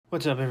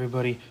What's up,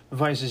 everybody?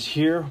 Vice is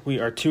here. We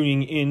are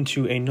tuning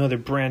into another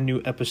brand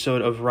new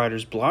episode of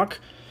Writer's Block.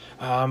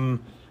 Updates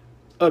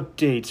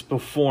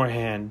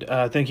beforehand.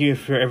 Thank you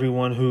for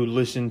everyone who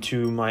listened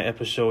to my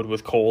episode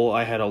with Cole.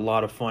 I had a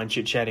lot of fun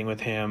chit-chatting with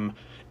him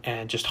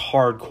and just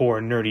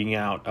hardcore nerding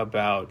out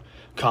about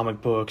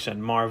comic books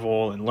and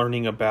Marvel and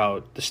learning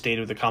about the state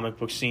of the comic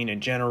book scene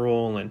in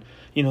general and,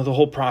 the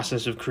whole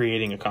process of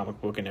creating a comic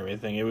book and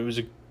everything. It was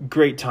a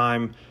great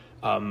time.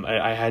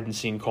 I hadn't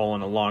seen Cole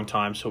in a long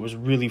time, so it was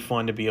really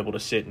fun to be able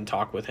to sit and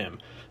talk with him.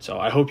 So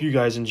I hope you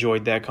guys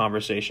enjoyed that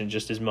conversation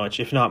just as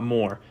much, if not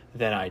more,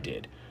 than I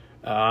did.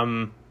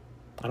 I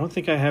don't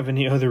think I have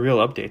any other real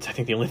updates. I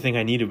think the only thing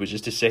I needed was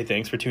just to say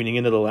thanks for tuning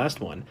into the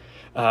last one.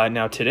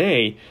 Now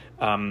today,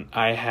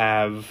 I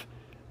have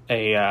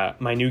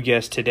my new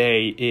guest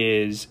today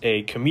is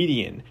a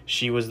comedian.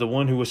 She was the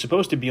one who was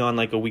supposed to be on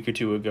like a week or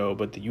two ago,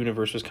 but the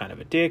universe was kind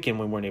of a dick and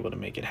we weren't able to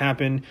make it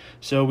happen.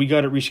 So we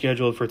got it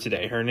rescheduled for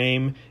today. Her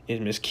name is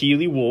Miss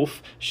Keely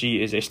Wolf.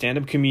 She is a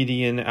stand-up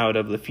comedian out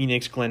of the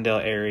Phoenix, Glendale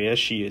area.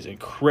 She is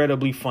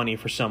incredibly funny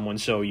for someone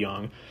so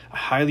young. I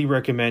highly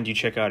recommend you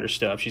check out her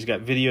stuff. She's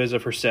got videos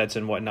of her sets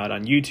and whatnot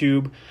on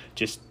YouTube.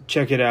 Just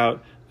check it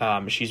out.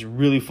 She's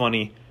really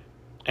funny.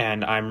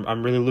 And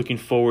I'm really looking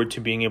forward to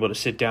being able to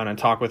sit down and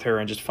talk with her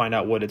and just find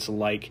out what it's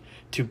like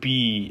to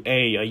be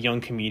a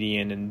young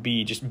comedian and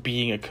B, just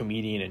being a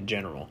comedian in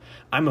general.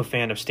 I'm a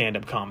fan of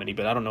stand-up comedy,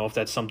 but I don't know if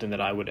that's something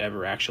that I would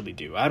ever actually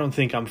do. I don't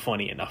think I'm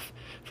funny enough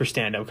for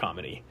stand-up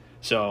comedy.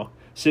 So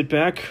sit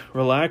back,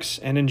 relax,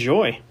 and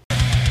enjoy.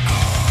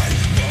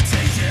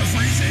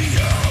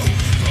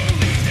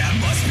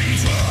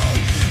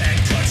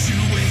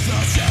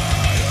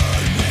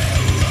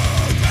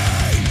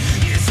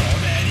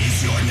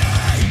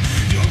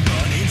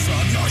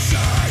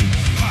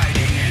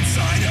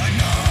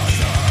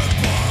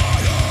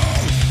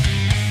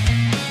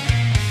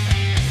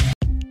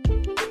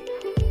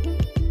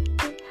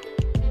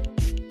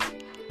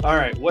 All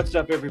right, what's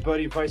up,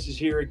 everybody? Vice is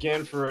here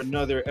again for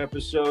another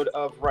episode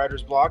of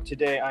Writer's Block.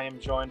 Today, I am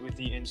joined with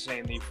the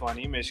insanely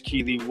funny Miss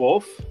Keely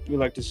Wolf. We'd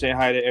like to say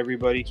hi to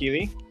everybody,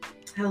 Keely.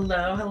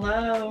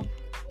 Hello.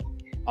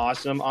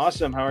 Awesome.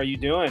 How are you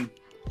doing?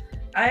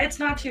 It's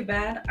not too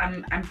bad.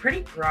 I'm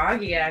pretty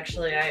groggy,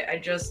 actually. I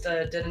just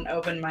did an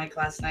open mic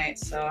last night,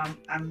 so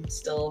I'm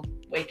still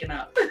waking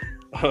up.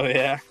 Oh,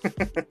 yeah.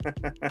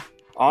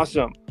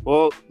 Awesome.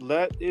 Well,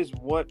 that is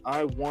what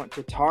I want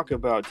to talk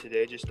about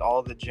today. Just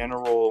all the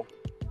general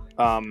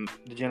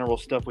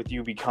stuff with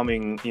you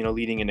becoming,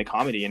 leading into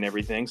comedy and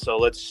everything. So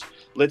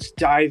let's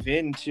dive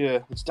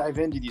into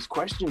these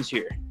questions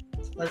here.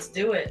 Let's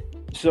do it.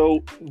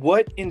 So,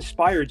 what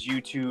inspired you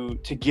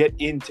to get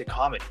into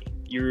comedy?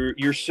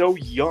 You're so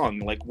young.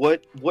 Like,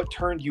 what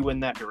turned you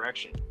in that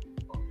direction?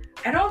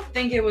 I don't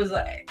think it was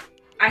I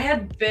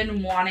had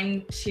been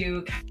wanting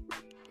to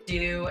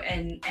do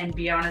and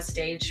be on a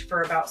stage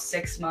for about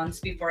 6 months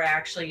before I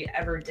actually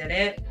ever did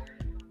it.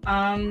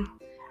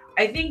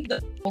 I think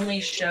the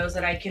only shows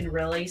that I can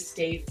really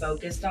stay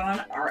focused on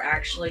are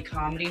actually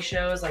comedy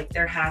shows. Like,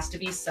 there has to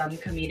be some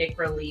comedic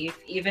relief,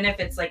 even if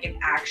it's like an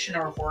action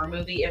or horror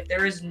movie. If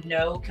there is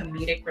no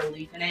comedic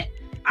relief in it,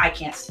 I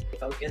can't stay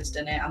focused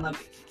in it.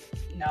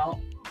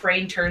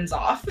 Brain turns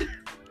off.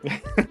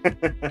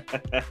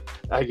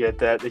 I get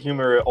that. The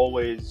humor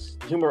always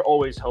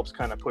helps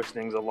kind of push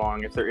things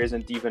along. If there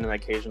isn't even an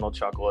occasional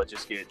chuckle,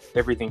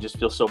 everything just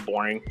feels so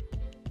boring.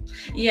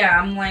 Yeah,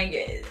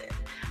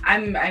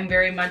 I'm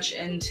very much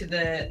into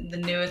the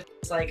newest.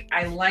 Like,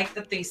 I like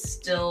that they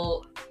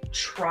still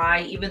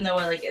try, even though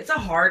like it's a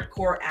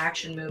hardcore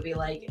action movie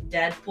like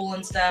Deadpool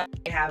and stuff.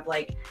 They have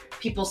like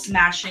people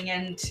smashing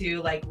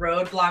into like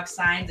roadblock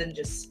signs and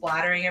just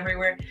splattering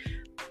everywhere.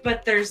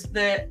 But there's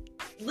the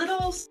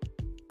little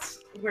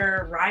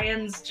where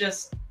Ryan's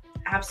just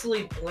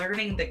absolutely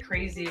blurting the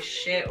craziest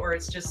shit, or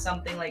it's just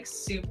something like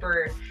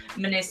super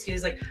minuscule.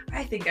 Like,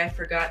 I think I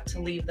forgot to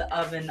leave the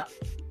oven,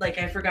 like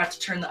I forgot to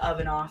turn the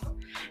oven off,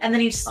 and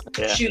then he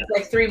shoots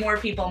like 3 more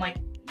people. I'm like,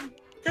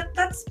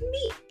 that's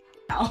me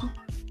now.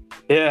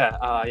 Yeah,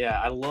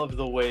 I love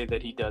the way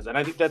that he does, and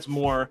I think that's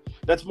more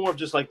of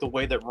just like the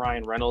way that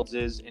Ryan Reynolds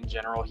is in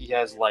general. He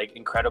has like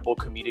incredible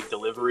comedic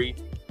delivery.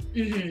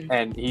 Mm-hmm.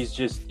 And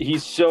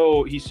he's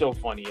so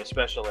funny.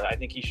 Especially, I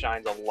think he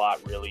shines a lot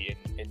really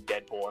in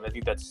Deadpool, and I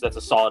think that's a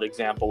solid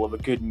example of a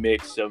good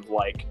mix of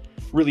like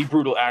really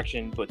brutal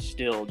action, but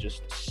still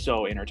just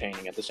so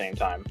entertaining at the same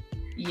time.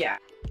 Yeah,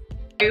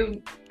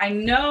 I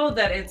know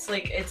that it's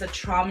a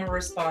trauma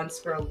response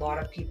for a lot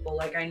of people.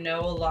 Like, I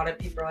know a lot of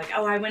people are like,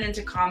 oh, I went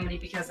into comedy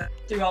because I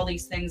went through all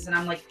these things, and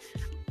I'm like,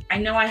 I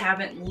know I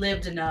haven't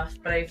lived enough,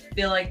 but I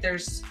feel like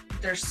there's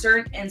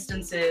certain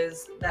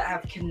instances that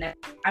have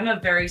connected. I'm a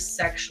very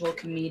sexual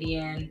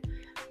comedian.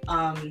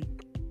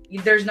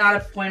 There's not a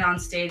point on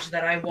stage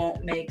that I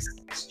won't make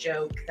sex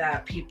joke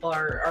that people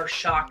are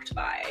shocked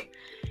by.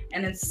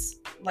 And it's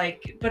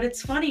like, but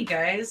it's funny,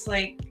 guys.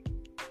 Like,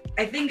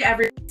 I think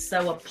everything's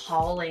so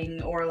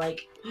appalling, or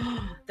like,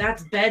 oh,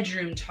 that's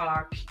bedroom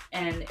talk,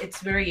 and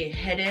it's very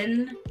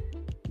hidden.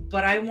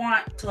 but I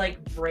want to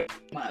like break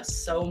us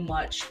so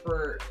much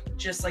for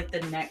just like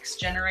the next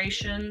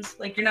generations.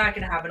 Like you're not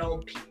gonna have an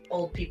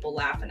old people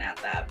laughing at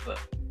that, but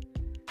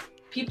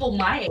people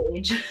my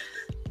age.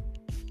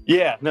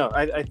 Yeah, no,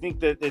 I think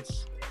that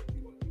it's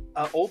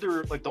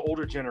older, like the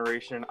older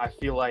generation, I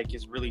feel like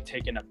is really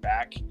taken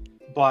aback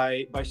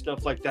by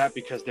stuff like that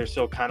because they're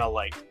so kind of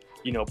like,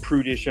 you know,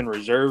 prudish and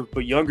reserved.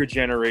 But younger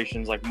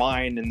generations like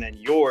mine and then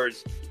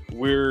yours,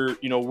 we're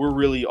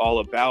really all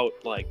about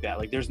like that.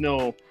 Like there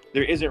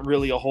isn't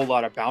really a whole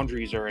lot of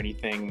boundaries or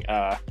anything,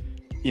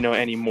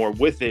 anymore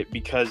with it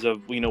because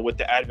of, with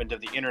the advent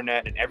of the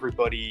internet and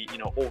everybody,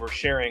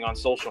 oversharing on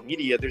social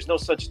media, there's no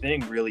such thing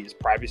really as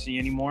privacy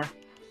anymore.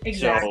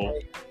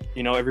 Exactly.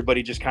 So,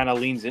 everybody just kind of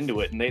leans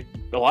into it, and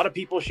a lot of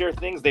people share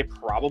things they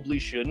probably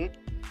shouldn't.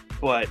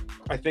 But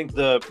I think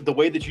the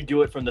way that you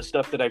do it from the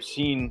stuff that I've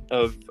seen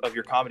of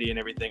your comedy and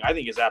everything, I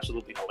think is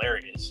absolutely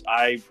hilarious.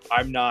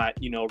 I'm not,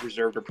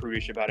 reserved or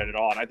prudish about it at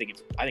all. And I think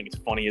it's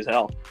funny as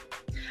hell.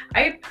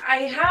 I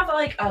have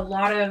like a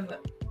lot of,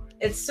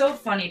 it's so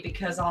funny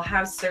because I'll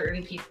have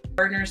certain people,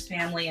 partner's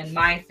family and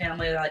my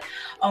family, they're like,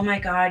 oh my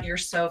God, you're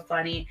so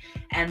funny.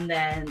 And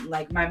then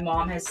like my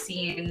mom has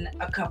seen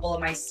a couple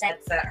of my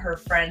sets that her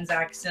friends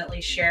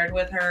accidentally shared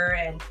with her.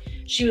 And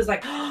she was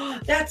like, oh,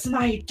 that's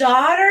my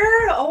daughter.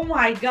 Oh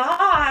my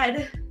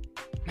God.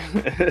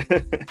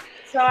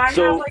 So I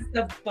have like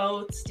the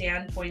both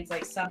standpoints.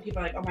 Like some people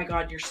are like, oh my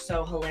God, you're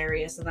so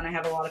hilarious. And then I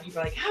have a lot of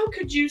people like, how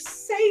could you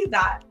say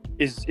that?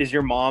 Is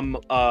your mom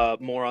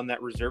more on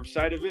that reserved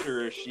side of it,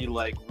 or is she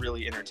like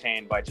really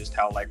entertained by just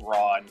how like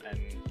raw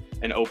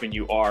and open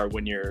you are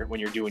when you're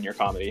doing your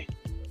comedy?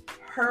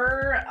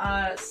 Her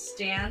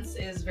stance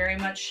is very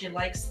much, she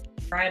likes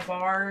dry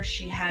bar.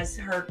 She has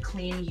her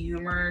clean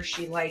humor.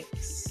 I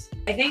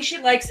think she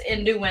likes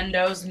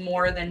innuendos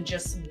more than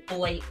just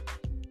blatant.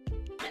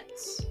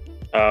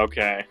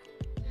 Okay.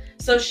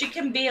 So she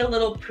can be a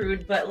little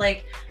prude, but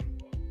like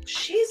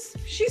she's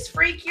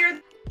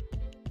freakier.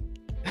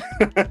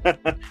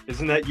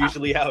 Isn't that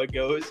usually how it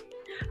goes?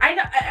 I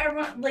know.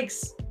 I like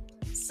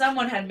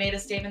someone had made a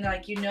statement. They're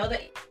like,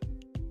 that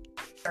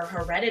are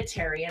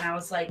hereditary, and I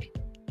was like,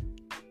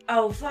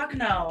 oh fuck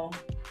no.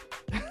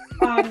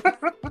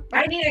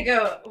 I need to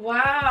go.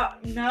 Wow,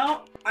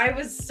 no. I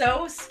was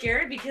so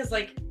scared because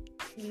like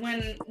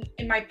when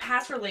in my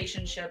past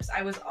relationships,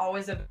 I was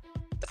always a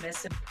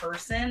submissive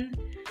person.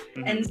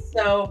 Mm-hmm. And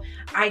so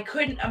I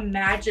couldn't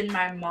imagine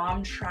my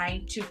mom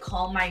trying to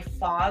call my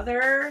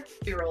father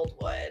 2-year-old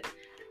would.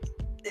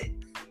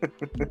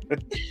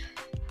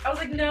 I was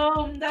like,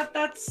 no,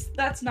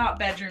 that's not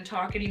bedroom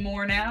talk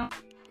anymore now.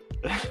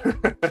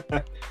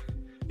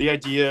 The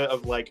idea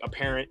of like a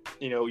parent,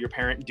 your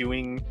parent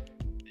doing,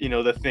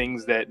 the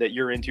things that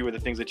you're into or the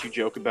things that you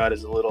joke about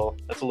that's a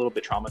little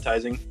bit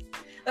traumatizing.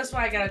 That's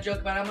why I gotta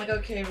joke about it. I'm like,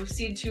 okay, we've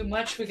seen too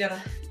much. We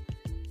gotta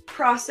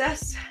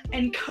process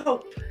and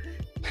cope.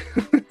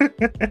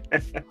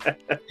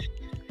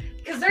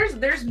 Because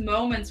there's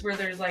moments where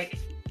there's like,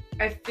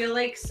 I feel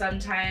like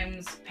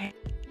sometimes parents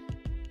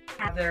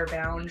have their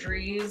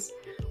boundaries,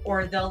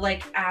 or they'll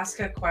like ask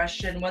a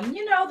question when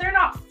they're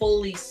not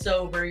fully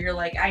sober. You're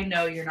like, I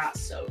know you're not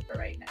sober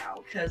right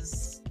now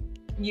because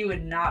you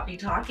would not be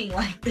talking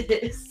like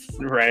this.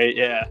 Right,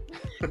 yeah.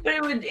 But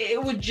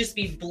it would just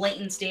be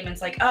blatant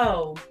statements like,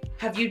 oh,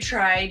 have you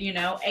tried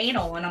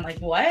anal? And I'm like,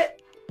 what?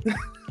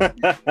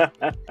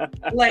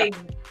 Like,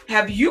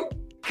 have you?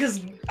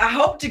 Because I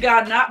hope to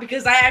God not,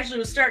 because I actually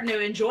was starting to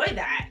enjoy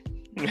that.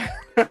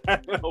 I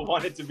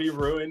want it to be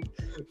ruined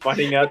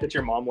finding out that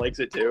your mom likes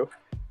it too.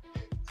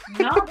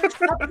 No, there's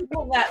some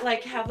people that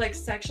like have like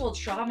sexual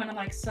trauma, and I'm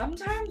like,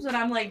 sometimes when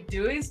I'm like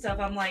doing stuff,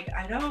 I'm like,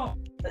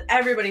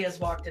 everybody has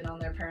walked in on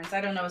their parents. I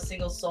don't know a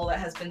single soul that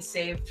has been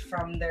saved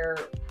from their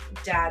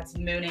dad's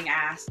mooning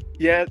ass.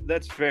 Yeah,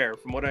 that's fair.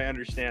 From what I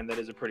understand, that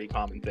is a pretty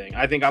common thing.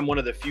 I think I'm one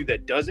of the few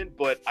that doesn't,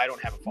 but I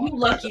don't have a father. You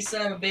lucky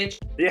son of a bitch.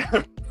 Yeah.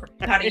 Right.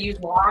 How to use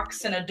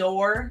locks and a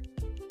door.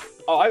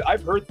 Oh,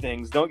 I've heard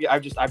things.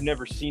 I've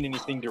never seen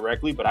anything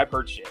directly, but I've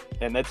heard shit,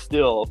 and that's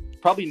still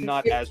probably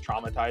not as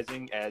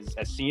traumatizing as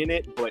seeing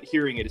it, but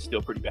hearing it is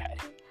still pretty bad.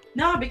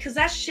 No, because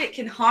that shit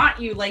can haunt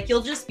you. Like,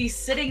 you'll just be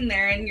sitting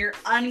there in your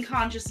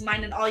unconscious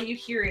mind, and all you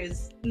hear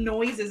is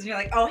noises, and you're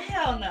like, oh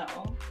hell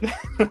no.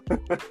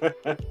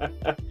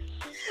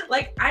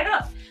 Like, I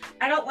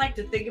don't like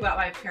to think about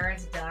my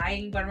parents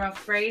dying, but I'm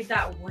afraid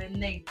that when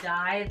they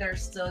die, they're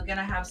still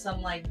gonna have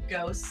some like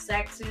ghost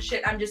sex and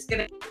shit. I'm just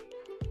gonna.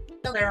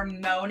 They're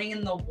moaning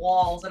in the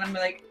walls, and I'm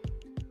like,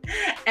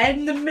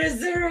 end the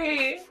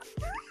misery.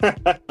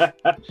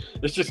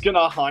 It's just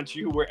gonna haunt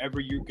you wherever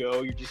you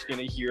go. You're just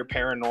gonna hear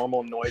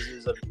paranormal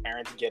noises of your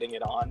parents getting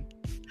it on.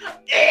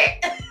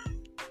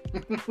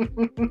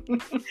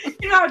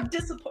 How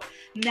disappointed.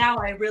 Now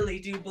I really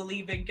do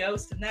believe in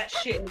ghosts, and that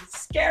shit is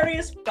scary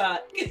as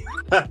fuck.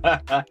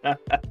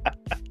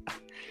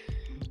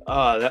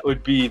 That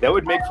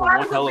would make for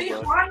one hell of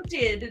a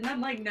haunted. And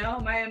I'm like, no,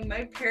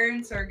 my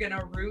parents are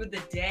gonna rue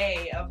the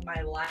day of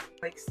my life.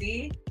 Like,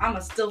 see, I'ma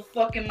still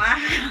fuck in my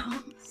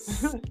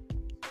house.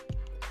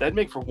 That'd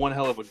make for one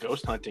hell of a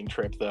ghost hunting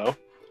trip, though.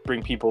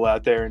 Bring people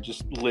out there and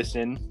just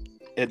listen.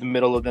 In the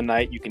middle of the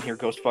night, you can hear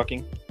ghost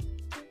fucking.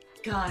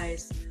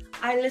 Guys,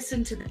 I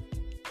listened to them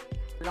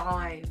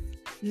live.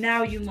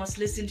 Now you must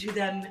listen to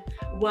them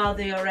while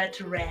they are at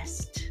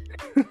rest.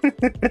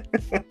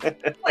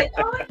 Like,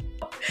 oh.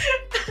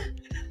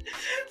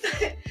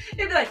 It'd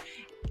be like,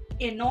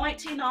 in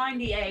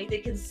 1998, they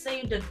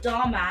conceived a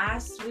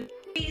dumbass with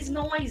these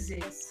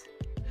noises.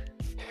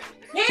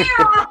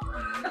 Yeah!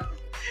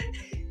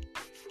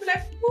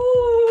 Like,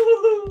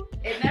 woo!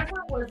 It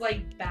never was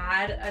like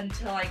bad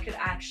until I could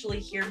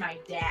actually hear my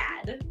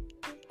dad.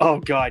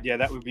 Oh god, yeah,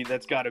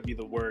 that's gotta be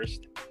the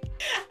worst.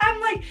 I'm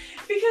like,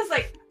 because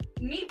like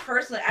me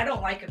personally, I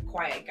don't like a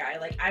quiet guy.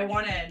 Like, I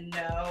want to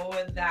know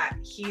that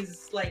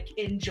he's like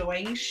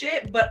enjoying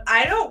shit, but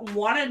I don't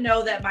want to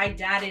know that my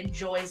dad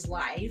enjoys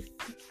life.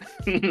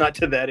 Not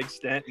to that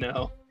extent,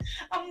 no.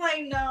 I'm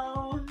like,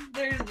 no,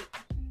 there's,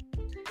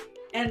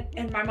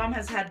 and my mom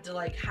has had to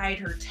like hide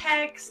her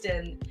text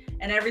and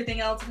everything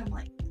else, and I'm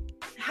like,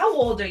 how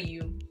old are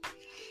you?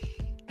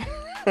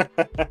 Like,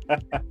 I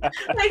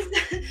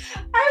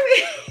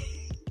mean,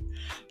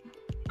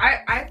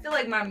 I feel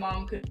like my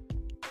mom could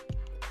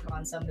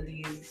on some of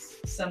these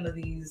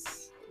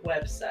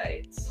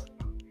websites.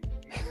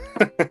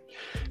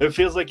 It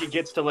feels like it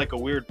gets to like a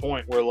weird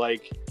point where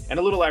like, and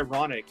a little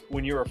ironic,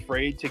 when you're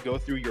afraid to go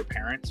through your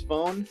parents'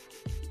 phone,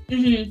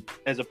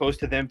 as opposed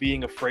to them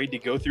being afraid to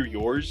go through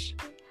yours.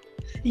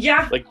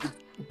 Yeah, like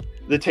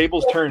the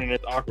tables turn and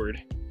it's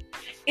awkward.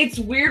 It's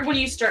weird when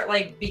you start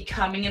like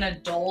becoming an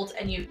adult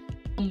and you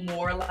feel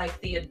more like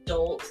the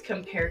adult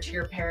compared to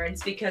your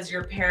parents, because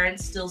your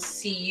parents still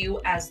see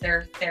you as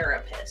their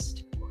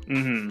therapist.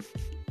 And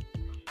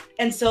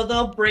so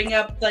they'll bring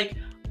up like,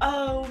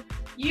 oh,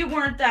 you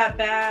weren't that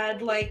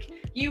bad, like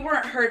you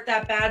weren't hurt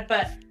that bad,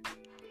 but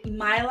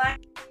my life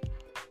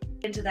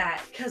into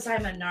that because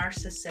I'm a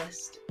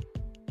narcissist.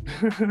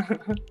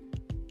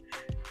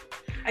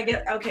 I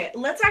get, okay,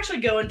 let's actually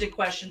go into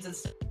questions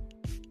instead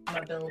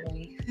of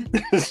building.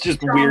 It's just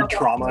weird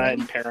trauma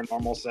and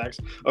paranormal sex.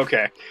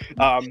 Okay.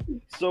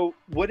 So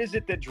what is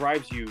it that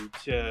drives you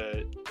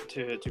to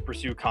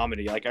pursue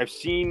comedy? Like, I've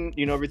seen,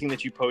 you know, everything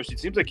that you post. It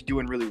seems like you're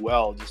doing really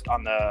well just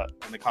on the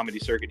comedy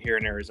circuit here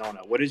in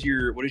Arizona. What is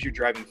your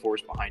driving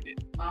force behind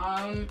it?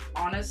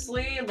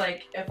 Honestly,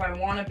 like, if I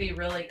want to be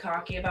really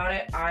cocky about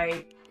it,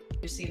 I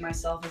see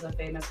myself as a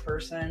famous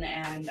person,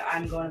 and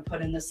I'm going to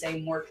put in the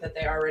same work that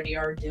they already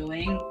are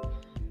doing,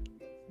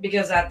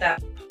 because at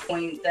that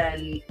point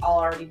then I'll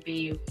already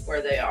be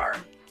where they are.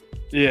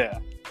 Yeah,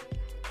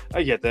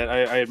 I get that.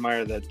 I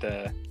admire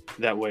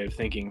that way of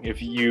thinking.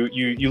 If you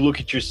look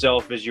at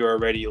yourself as you're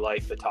already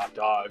like the top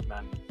dog,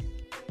 man.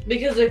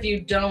 Because if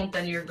you don't,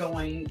 then you're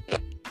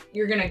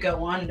gonna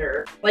go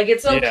under. Like,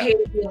 it's okay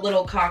to be a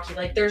little cocky.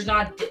 Like,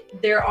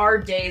 there are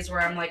days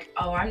where I'm like,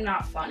 oh, I'm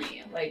not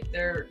funny. Like,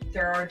 there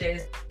are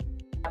days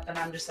and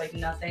I'm just like,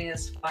 nothing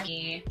is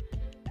funny.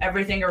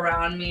 Everything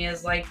around me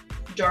is like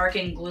dark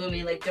and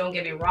gloomy. Like, don't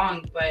get me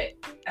wrong, but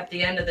at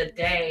the end of the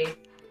day,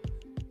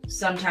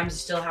 sometimes you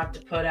still have to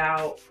put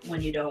out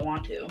when you don't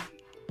want to.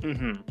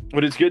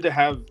 But it's good to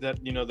have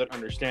that, you know, that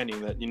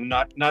understanding that, you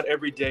know, not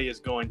every day is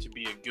going to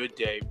be a good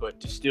day, but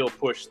to still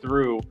push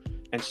through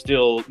and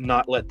still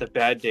not let the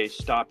bad days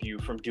stop you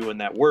from doing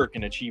that work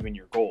and achieving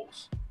your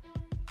goals.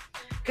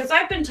 Because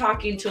I've been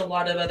talking to a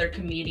lot of other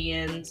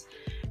comedians,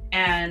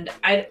 and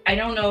I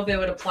don't know if it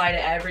would apply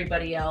to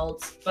everybody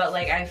else, but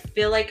like, I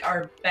feel like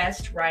our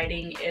best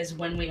writing is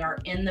when we are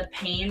in the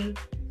pain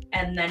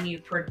and then you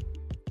produce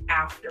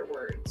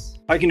afterwards.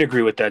 I can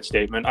agree with that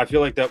statement. I feel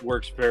like that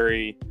works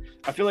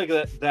I feel like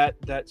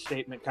that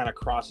statement kind of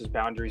crosses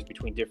boundaries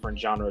between different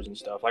genres and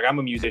stuff. Like, I'm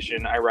a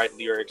musician, I write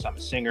lyrics, I'm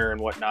a singer and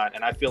whatnot,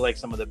 and I feel like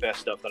some of the best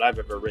stuff that I've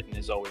ever written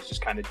is always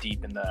just kind of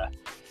deep in the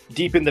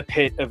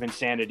pit of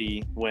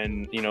insanity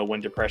when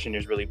depression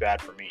is really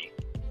bad for me.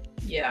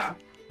 Yeah,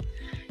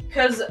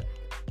 because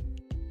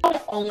I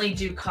don't only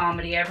do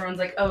comedy. Everyone's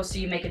like, oh, so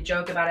you make a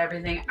joke about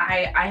everything.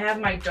 I have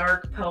my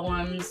dark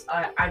poems.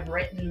 I've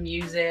written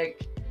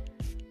music.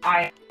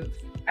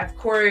 I've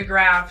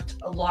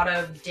choreographed a lot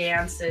of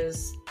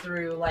dances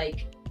through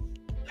like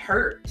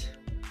hurt.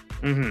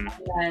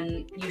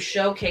 And you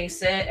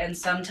showcase it, and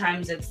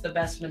sometimes it's the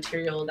best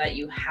material that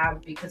you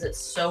have because it's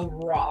so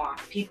raw.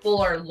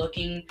 People are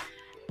looking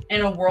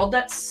in a world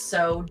that's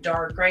so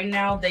dark right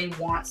now. They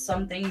want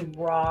something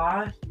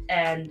raw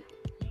and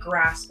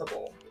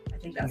graspable. I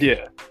think that's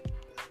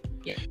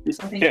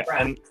something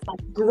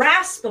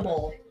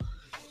graspable.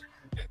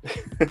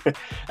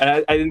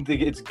 And I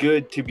think it's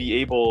good to be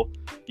able,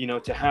 you know,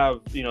 to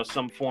have, you know,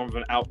 some form of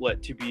an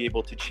outlet to be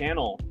able to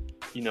channel,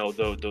 you know,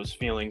 those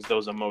feelings,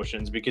 those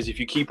emotions, because if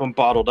you keep them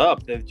bottled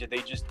up, they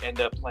just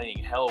end up playing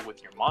hell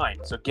with your mind.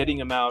 So getting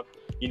them out,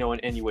 you know, in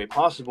any way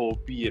possible,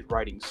 be it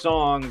writing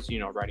songs, you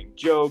know, writing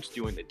jokes,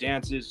 doing the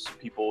dances.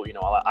 People, you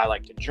know, I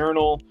like to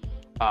journal,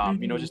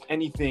 you know, just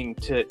anything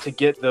to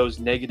get those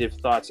negative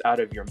thoughts out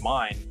of your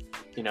mind,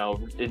 you know,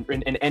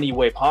 in any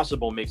way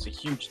possible makes a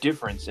huge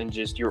difference in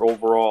just your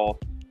overall,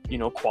 you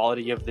know,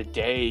 quality of the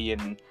day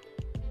and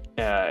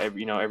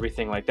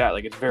everything like that.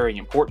 Like, it's very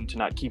important to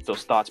not keep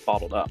those thoughts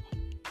bottled up.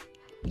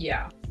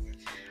 Yeah.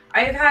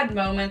 I've had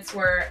moments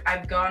where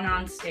I've gone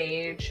on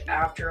stage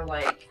after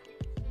like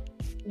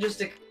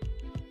just a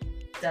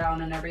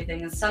down and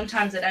everything, and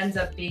sometimes it ends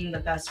up being the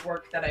best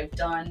work that I've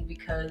done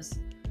because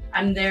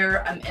I'm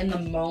there, I'm in the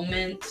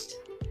moment.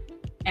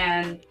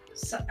 And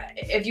so,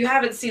 if you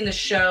haven't seen the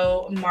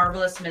show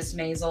Marvelous Miss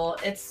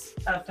Maisel, it's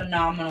a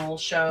phenomenal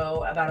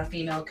show about a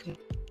female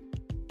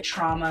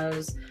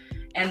traumas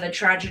and the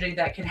tragedy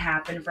that can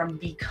happen from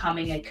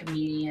becoming a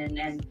comedian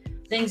and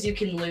things you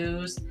can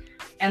lose.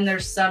 And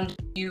there's some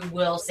you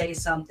will say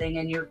something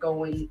and you're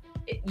going,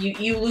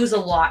 you lose a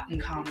lot in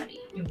comedy.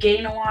 You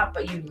gain a lot,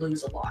 but you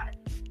lose a lot.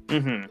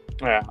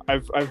 Mm-hmm. Yeah,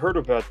 I've heard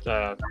about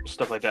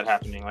stuff like that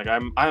happening. Like,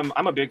 I'm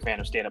a big fan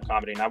of stand-up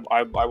comedy, and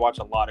I watch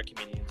a lot of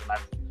comedians, and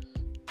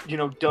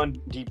I've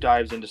done deep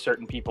dives into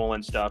certain people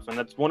and stuff. And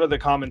that's one of the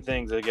common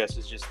things, I guess,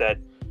 is just that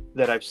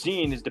I've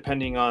seen is,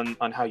 depending on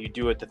how you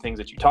do it, the things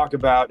that you talk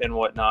about and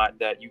whatnot,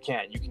 that you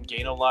can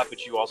gain a lot,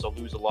 but you also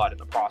lose a lot in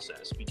the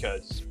process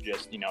because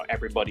just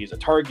everybody's a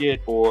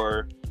target,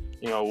 or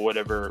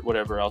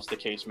whatever else the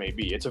case may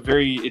be.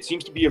 It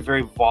seems to be a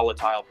very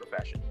volatile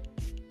profession.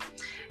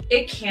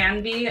 It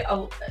can be.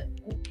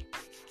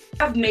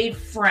 I've made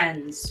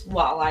friends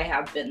while I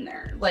have been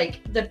there.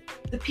 Like the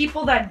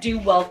people that do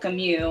welcome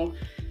you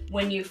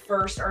when you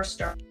first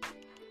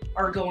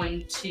are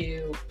going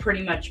to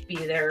pretty much be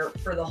there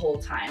for the whole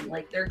time.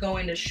 Like, they're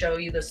going to show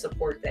you the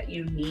support that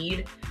you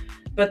need.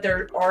 But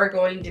there are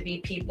going to be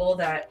people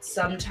that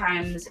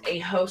sometimes a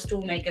host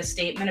will make a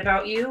statement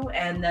about you,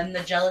 and then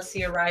the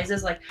jealousy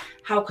arises, like,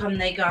 how come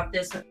they got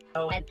this,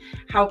 and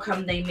how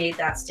come they made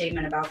that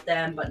statement about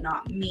them but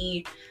not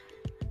me?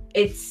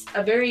 It's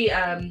a very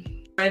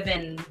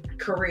driven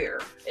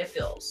career, it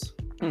feels.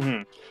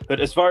 Mm-hmm.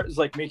 But as far as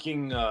like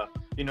making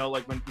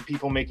like when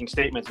people making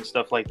statements and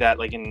stuff like that,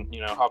 like, in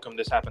how come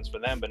this happens for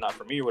them but not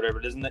for me, or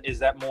whatever, is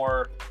that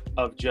more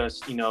of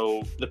just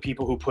the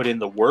people who put in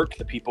the work,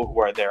 the people who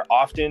are there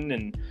often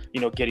and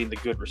getting the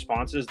good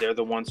responses, they're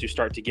the ones who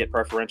start to get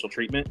preferential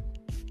treatment?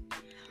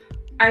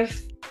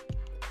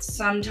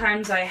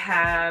 Sometimes I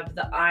have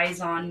the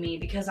eyes on me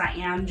because I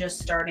am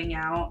just starting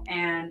out,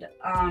 and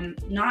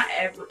not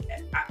every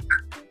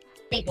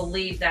I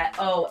believe that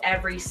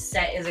every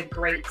set is a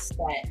great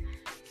set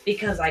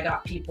because I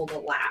got people to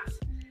laugh.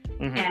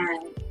 Mm-hmm.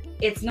 And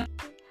it's not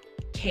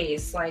the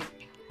case. Like,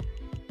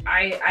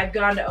 I've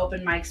gone to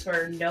open mics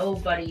where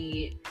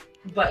nobody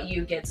but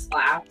you gets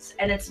laughs,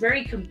 and it's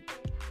very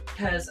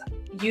because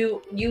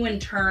you in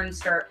turn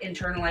start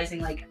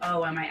internalizing, like,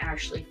 oh, am I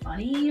actually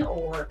funny,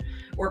 or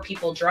were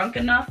people drunk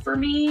enough for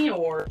me,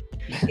 or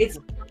it's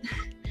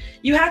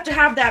you have to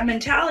have that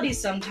mentality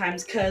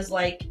sometimes, because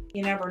like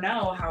you never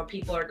know how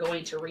people are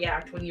going to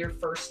react when you're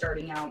first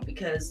starting out,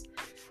 because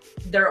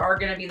there are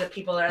going to be the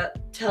people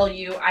that tell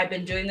you, I've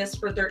been doing this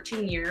for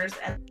 13 years,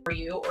 and for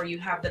you, or you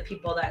have the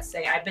people that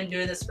say, I've been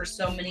doing this for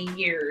so many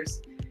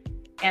years,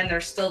 and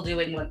they're still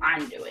doing what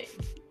I'm doing.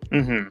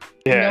 Mm-hmm.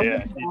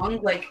 Yeah. Wrong.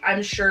 Like,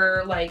 I'm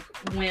sure, like,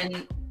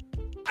 when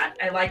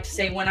I like to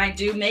say when I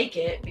do make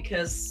it,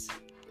 because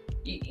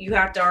you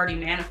have to already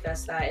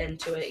manifest that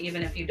into it.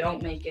 Even if you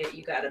don't make it,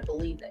 you got to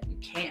believe that you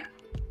can.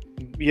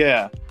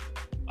 Yeah.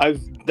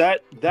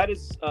 That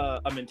is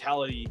a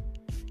mentality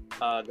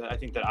that I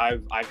think that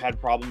I've had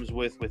problems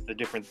with the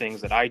different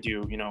things that I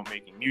do,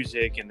 making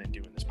music and then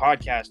doing this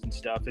podcast and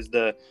stuff, is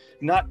the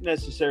not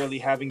necessarily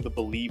having the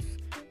belief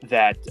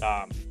that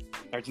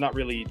or it's not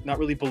really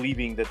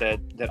believing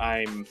that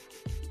I'm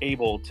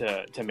able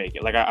to make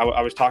it. Like,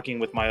 I was talking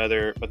with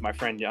my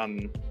friend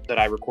that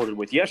I recorded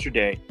with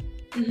yesterday.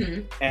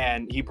 Mm-hmm.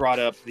 And he brought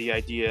up the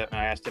idea, and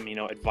I asked him,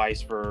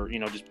 advice for,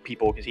 just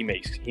people, because he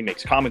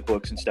makes comic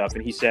books and stuff.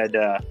 And he said,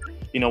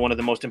 one of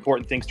the most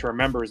important things to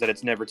remember is that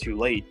it's never too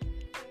late.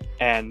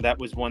 And that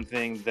was one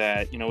thing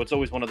that, it's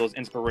always one of those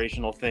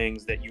inspirational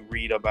things that you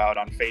read about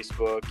on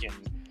Facebook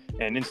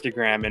and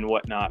Instagram and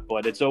whatnot.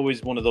 But it's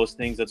always one of those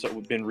things that's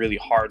been really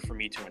hard for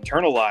me to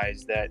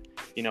internalize, that,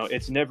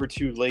 it's never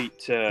too late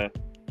to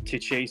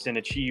chase and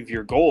achieve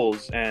your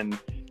goals. And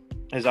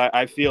as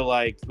I feel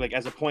like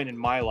as a point in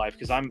my life,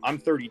 because I'm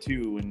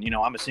 32 and,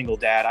 I'm a single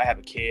dad, I have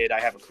a kid, I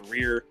have a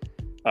career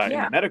in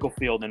the medical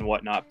field and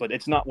whatnot, but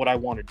it's not what I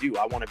want to do.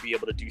 I want to be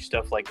able to do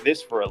stuff like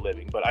this for a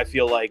living. But I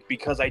feel like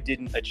because I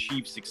didn't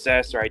achieve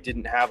success, or I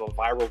didn't have a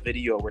viral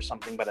video or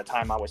something by the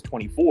time I was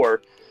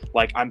 24,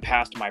 like, I'm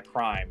past my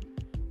prime,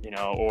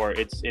 or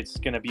it's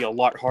going to be a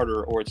lot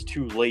harder, or it's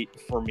too late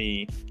for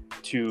me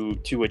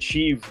to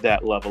achieve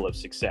that level of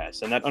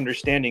success. And that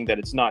understanding that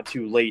it's not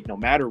too late no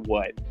matter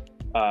what,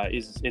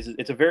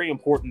 it's a very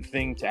important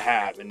thing to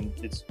have, and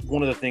it's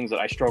one of the things that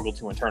I struggle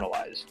to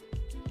internalize.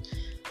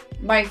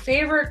 My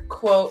favorite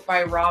quote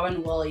by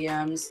Robin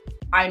Williams,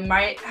 I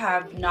might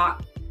have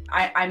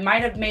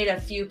made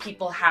a few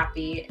people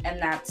happy,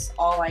 and that's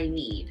all I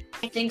need.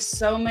 I think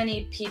so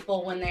many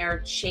people, when they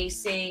are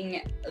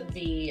chasing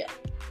the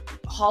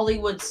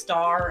Hollywood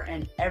star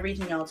and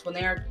everything else, when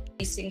they are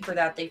chasing for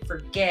that, they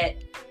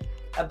forget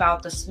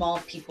about the small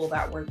people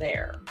that were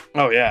there.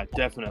 Oh yeah,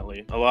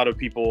 definitely. A lot of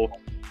people,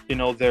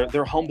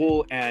 they're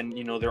humble and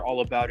they're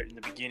all about it in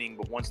the beginning,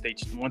 but once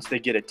they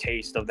get a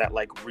taste of that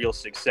like real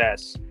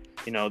success,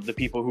 the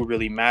people who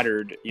really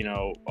mattered,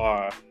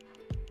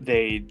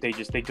 they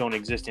don't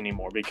exist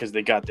anymore because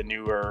they got the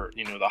newer,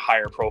 the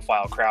higher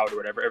profile crowd or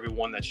whatever,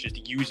 everyone that's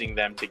just using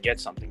them to get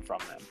something from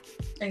them.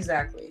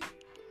 Exactly.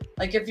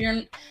 Like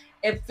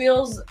it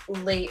feels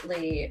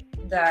lately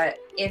that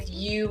if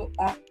you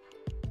are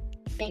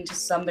to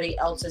somebody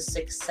else's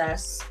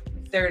success,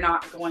 they're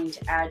not going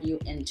to add you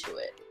into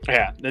it.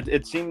 Yeah,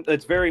 it seems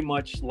it's very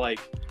much like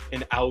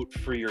an out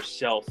for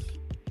yourself,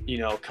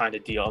 kind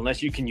of deal.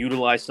 Unless you can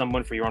utilize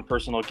someone for your own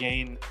personal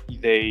gain,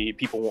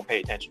 people won't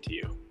pay attention to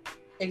you.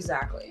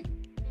 Exactly.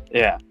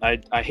 Yeah,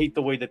 I hate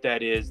the way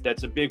that is.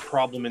 That's a big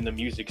problem in the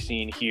music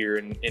scene here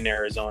in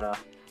Arizona.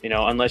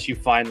 Unless you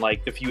find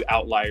like the few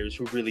outliers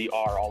who really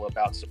are all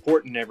about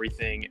supporting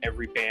everything,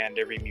 every band,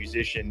 every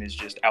musician is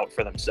just out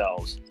for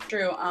themselves.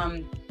 True.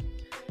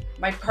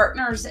 My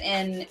partner's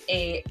in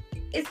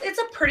it's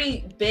a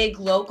pretty big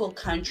local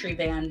country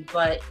band,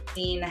 but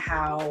seeing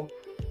how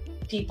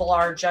people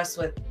are just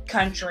with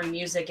country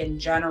music in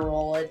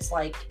general, it's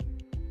like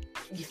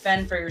you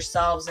fend for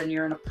yourselves and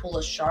you're in a pool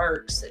of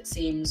sharks, it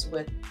seems,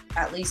 with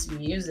at least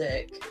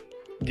music.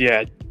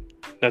 Yeah,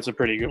 that's a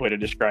pretty good way to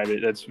describe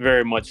it. That's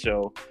very much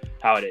so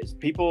how it is.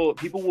 People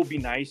will be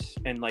nice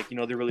and like,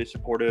 they're really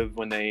supportive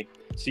when they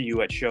see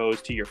you at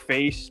shows to your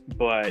face,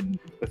 but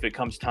if it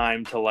comes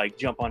time to like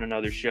jump on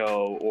another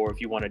show, or if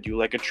you want to do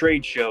like a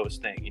trade shows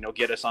thing,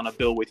 get us on a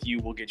bill with you,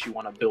 we'll get you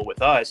on a bill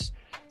with us.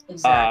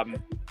 Exactly.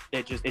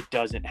 It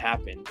doesn't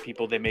happen.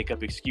 People, they make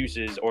up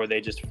excuses or they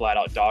just flat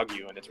out dog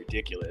you, and it's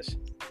ridiculous.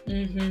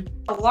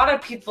 A lot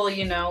of people,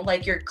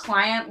 like your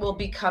client will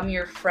become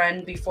your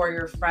friend before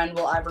your friend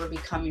will ever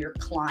become your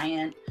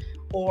client,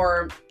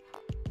 or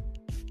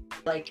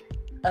like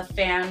a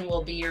fan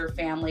will be your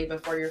family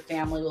before your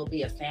family will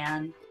be a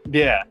fan.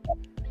 Yeah,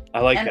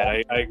 I like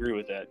that. I agree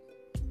with that.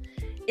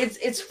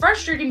 It's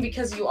frustrating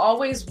because you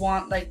always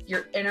want like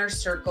your inner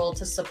circle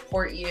to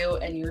support you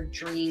and your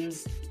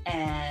dreams,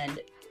 and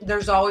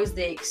there's always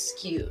the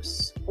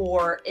excuse,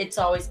 or it's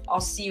always,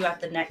 I'll see you at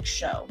the next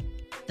show,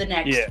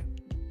 Yeah.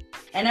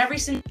 And every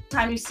single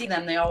time you see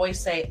them, they always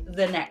say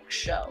the next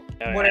show.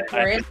 What if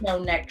there is no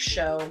next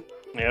show?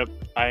 Yep,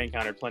 I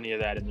encountered plenty of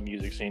that in the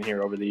music scene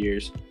here over the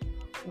years.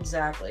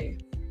 Exactly.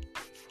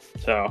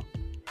 So,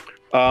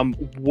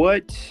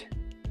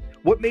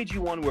 what made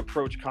you want to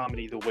approach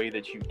comedy the way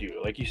that you do?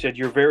 Like you said,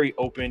 you're very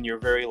open, you're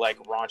very like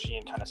raunchy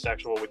and kind of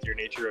sexual with your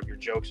nature of your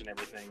jokes and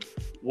everything.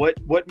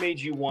 What made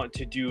you want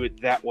to do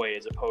it that way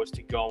as opposed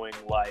to going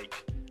like,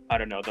 I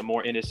don't know, the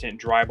more innocent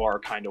dry bar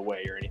kind of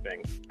way or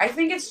anything? I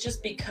think it's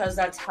just because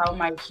that's how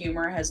my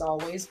humor has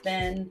always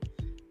been.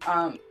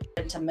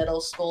 Into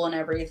middle school and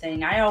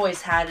everything, I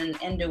always had an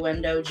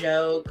innuendo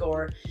joke,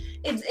 or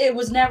it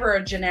was never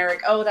a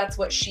generic, oh, that's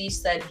what she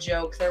said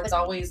joke. There was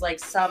always like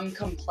some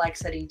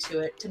complexity to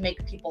it to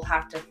make people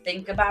have to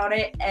think about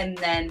it and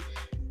then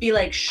be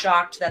like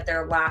shocked that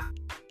they're laughing.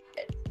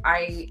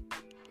 I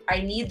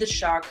need the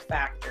shock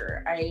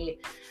factor. I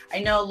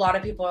know a lot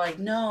of people are like,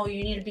 no,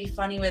 you need to be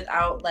funny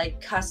without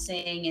like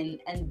cussing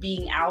and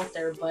being out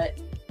there, but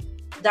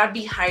that'd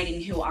be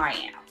hiding who I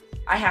am.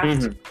 I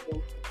have to.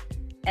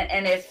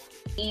 And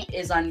if it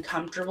is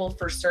uncomfortable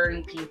for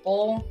certain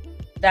people,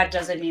 that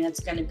doesn't mean it's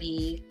going to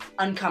be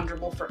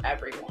uncomfortable for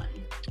everyone.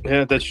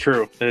 Yeah, that's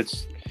true.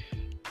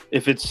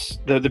 If it's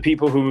the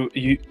people who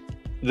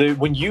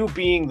when you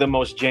being the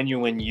most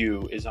genuine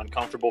you is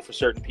uncomfortable for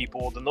certain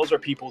people, then those are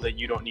people that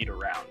you don't need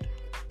around.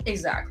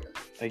 Exactly.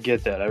 I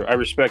get that. I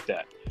respect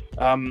that.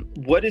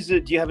 What is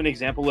it? Do you have an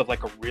example of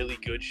like a really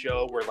good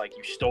show where like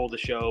you stole the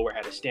show or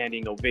had a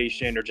standing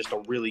ovation or just a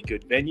really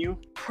good venue?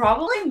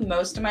 Probably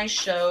most of my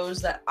shows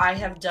that I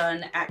have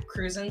done at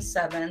Cruisin'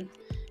 7th,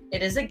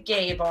 it is a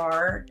gay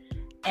bar,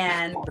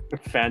 and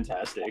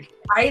fantastic.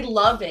 I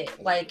love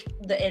it. Like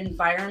the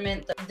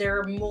environment,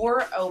 they're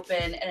more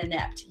open and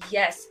inept.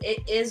 Yes,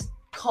 it is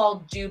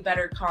called Do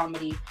Better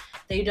Comedy.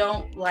 They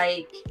don't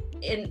mind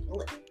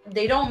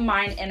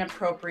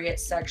inappropriate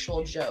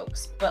sexual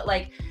jokes, but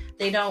like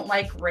they don't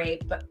like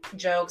rape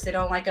jokes, they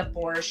don't like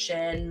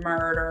abortion,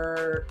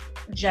 murder,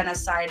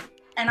 genocide,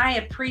 and I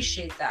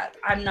appreciate that.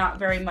 I'm not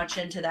very much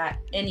into that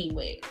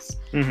anyways.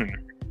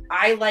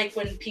 I like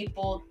when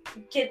people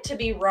get to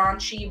be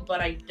raunchy,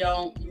 but I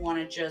don't want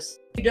to just,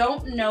 you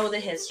don't know the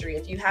history.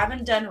 If you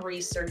haven't done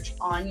research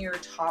on your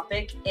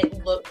topic,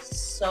 it looks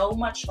so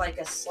much like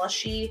a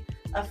slushy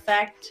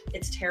effect.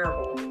 It's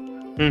terrible.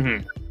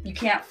 You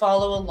can't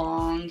follow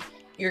along.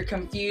 You're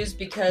confused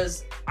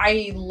because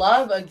I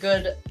love a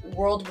good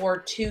World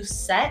War II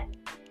set,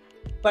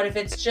 but if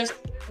it's just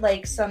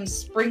like some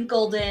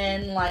sprinkled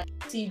in like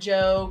Nazi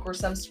joke or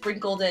some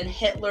sprinkled in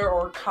Hitler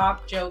or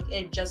cop joke,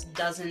 it just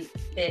doesn't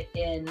fit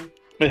in.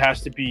 It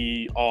has to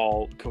be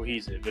all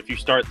cohesive. If you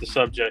start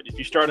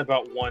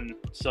about one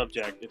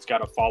subject, it's got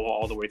to follow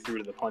all the way through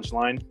to the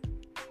punchline.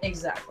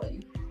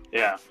 Exactly.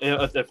 Yeah.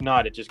 If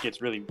not, it just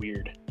gets really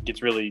weird.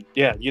 gets really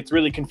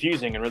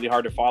confusing and really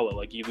hard to follow.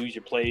 Like you lose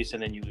your place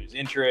and then you lose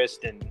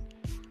interest, and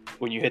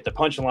when you hit the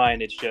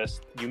punchline, it's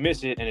just you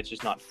miss it and it's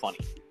just not funny.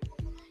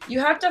 You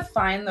have to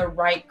find the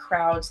right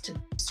crowds to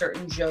do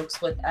certain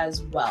jokes with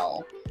as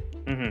well.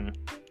 Mm-hmm.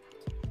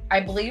 I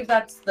believe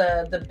that's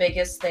the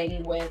biggest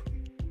thing with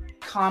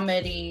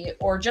comedy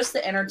or just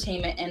the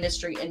entertainment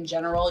industry in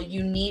general.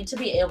 You need to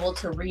be able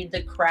to read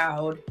the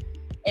crowd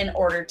in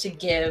order to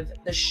give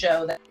the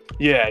show that.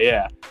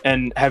 Yeah.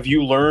 And have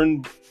you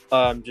learned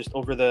just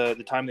over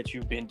the time that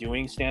you've been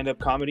doing stand-up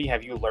comedy,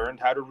 have you learned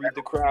how to read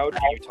the crowd?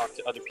 Have you talked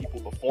to other people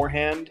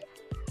beforehand?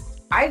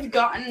 I've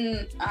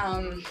gotten,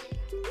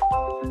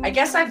 I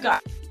guess I've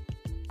got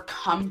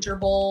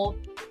comfortable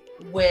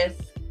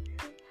with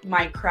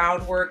my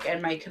crowd work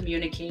and my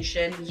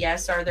communication.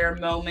 Yes, are there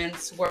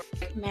moments where,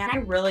 man, I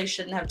really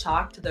shouldn't have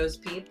talked to those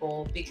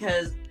people?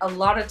 Because a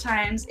lot of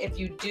times if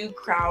you do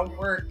crowd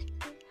work,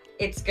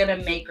 it's gonna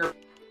make or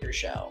break your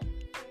show.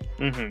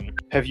 Mm-hmm.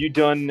 Have you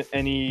done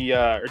any,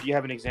 or do you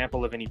have an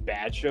example of any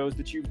bad shows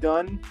that you've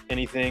done?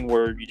 Anything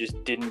where you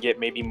just didn't get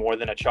maybe more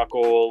than a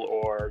chuckle,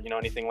 or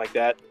anything like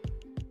that?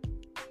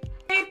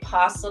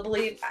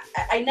 Possibly.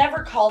 I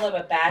never call them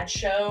a bad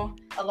show.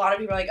 A lot of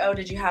people are like, oh,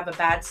 did you have a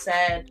bad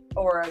set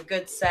or a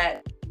good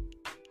set?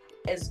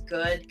 Is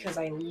good because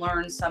I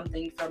learned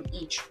something from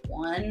each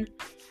one.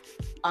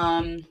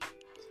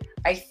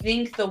 I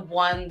think the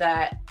one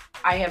that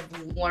I have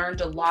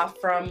learned a lot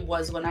from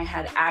was when I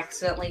had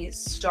accidentally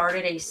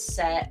started a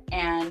set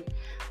and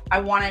I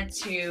wanted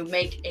to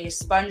make a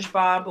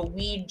SpongeBob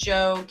weed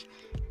joke.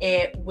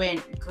 It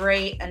went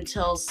great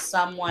until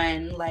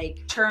someone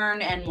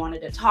turned and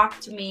wanted to talk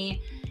to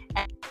me.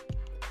 And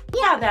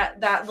yeah,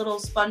 that little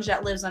sponge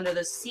that lives under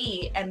the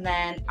sea. And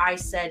then I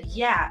said,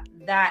 yeah,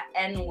 that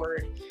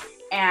N-word.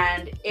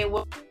 And it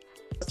was the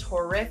most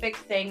horrific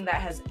thing that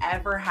has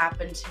ever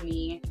happened to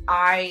me.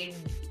 I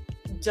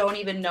don't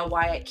even know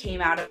why it came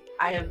out of.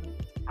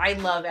 I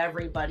love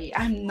everybody.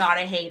 I'm not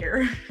a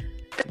hater.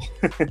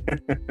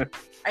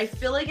 I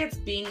feel like it's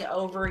being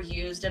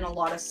overused in a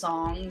lot of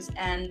songs,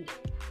 and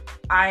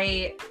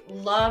I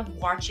love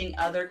watching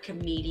other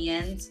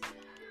comedians,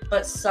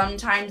 but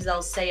sometimes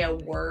they'll say a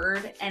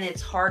word and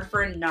it's hard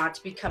for it not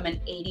to become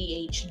an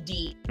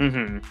ADHD.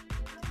 Mm-hmm.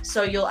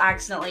 So you'll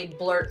accidentally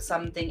blurt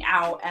something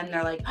out and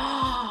they're like,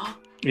 oh.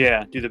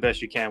 Yeah, do the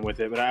best you can with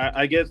it. But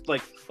I guess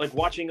like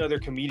watching other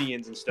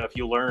comedians and stuff,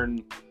 you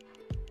learn,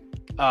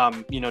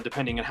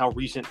 depending on how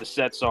recent the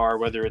sets are,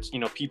 whether it's,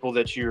 people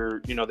that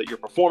you're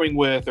performing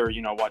with, or,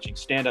 watching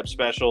stand-up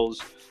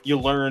specials, you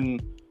learn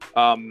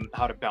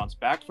how to bounce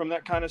back from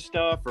that kind of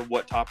stuff, or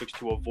what topics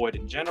to avoid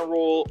in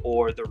general,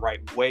 or the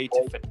right way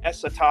to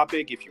finesse a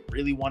topic if you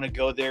really want to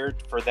go there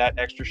for that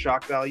extra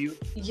shock value.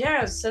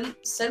 Yeah,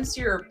 since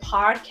your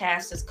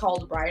podcast is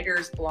called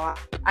Writer's Block,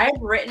 I've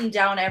written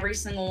down every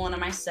single one of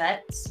my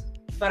sets,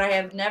 but I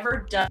have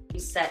never done a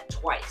set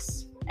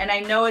twice. And I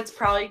know it's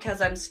probably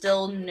because I'm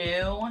still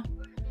new,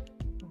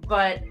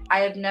 but I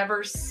have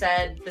never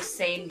said the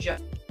same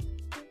joke.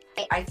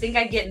 I think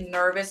I get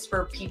nervous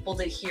for people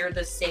to hear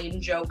the same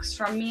jokes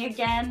from me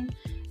again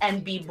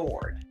and be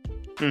bored.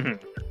 Mm-hmm.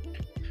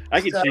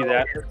 I can see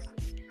that.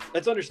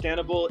 That's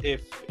understandable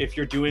if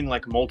you're doing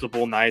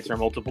multiple nights or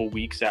multiple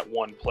weeks at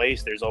one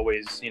place. There's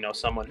always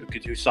someone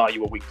who saw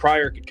you a week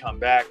prior could come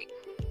back.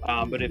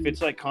 But if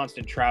it's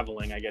constant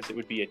traveling, I guess it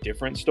would be a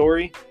different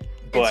story.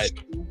 But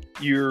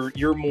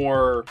you're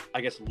more,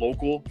 I guess,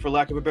 local, for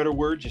lack of a better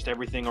word, just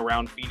everything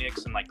around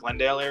Phoenix and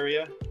Glendale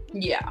area.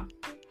 Yeah.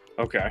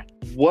 Okay.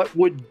 What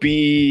would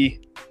be,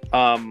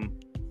 can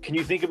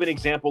you think of an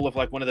example of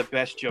one of the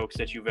best jokes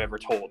that you've ever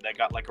told that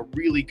got a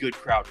really good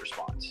crowd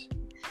response?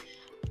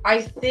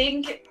 I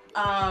think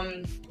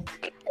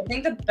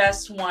the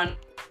best one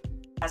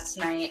last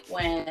night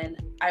when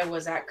I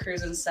was at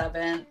Cruisin'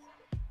 7th,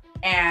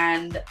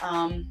 and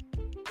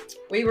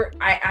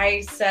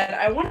I said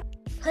I want a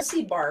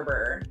pussy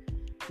barber,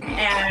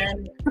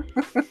 and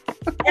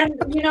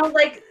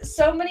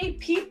so many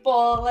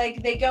people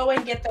they go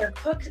and get their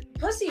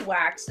pussy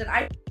waxed, and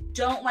I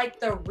don't like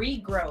the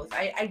regrowth.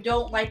 I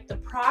don't like the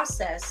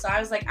process. So I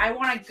was like, I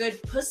want a good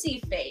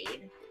pussy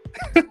fade.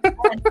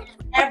 And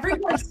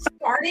everyone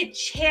started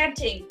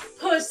chanting,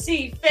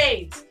 pussy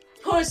fades,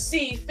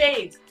 pussy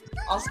fades.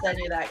 I'll send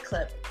you that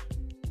clip.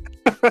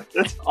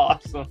 That's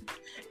awesome.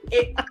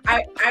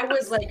 I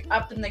was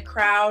up in the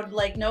crowd,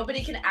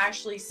 nobody can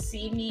actually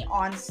see me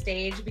on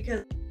stage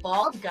because the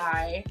bald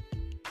guy,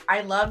 I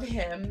love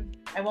him.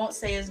 I won't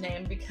say his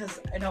name because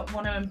I don't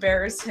want to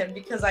embarrass him,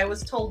 because I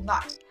was told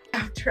not to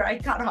after I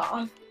got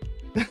off.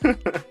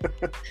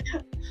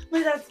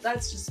 But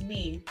that's just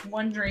me.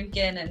 One drink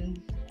in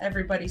and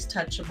everybody's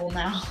touchable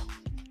now.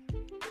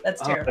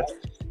 That's terrible.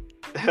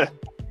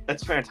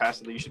 That's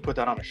fantastic. You should put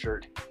that on a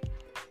shirt.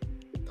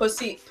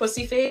 Pussy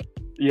fade?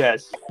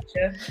 Yes.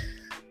 Gotcha.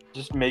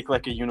 Just make a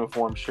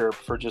uniform shirt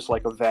for just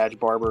a vag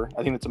barber.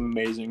 I think that's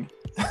amazing.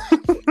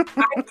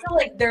 I feel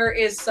like there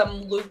is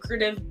some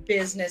lucrative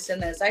business in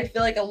this. I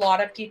feel like a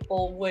lot of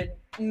people would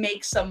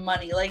make some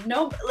money.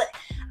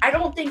 I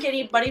don't think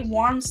anybody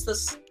wants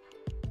this.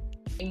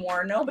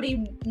 anymore.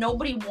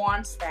 Nobody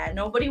wants that.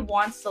 Nobody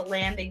wants the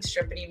landing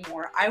strip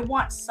anymore. I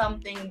want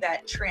something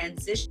that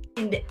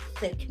transitioned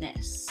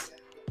thickness.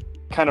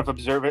 Kind of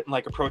observe it and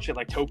like approach it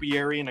like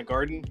topiary in a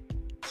garden.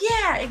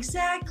 Yeah,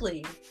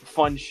 exactly.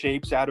 Fun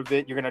shapes out of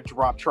it. You're gonna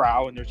drop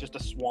trowel and there's just a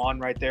swan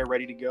right there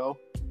ready to go.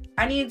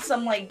 I need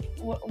some like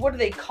what do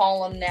they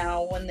call them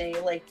now when they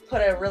like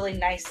put a really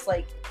nice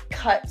like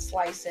cut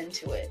slice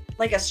into it,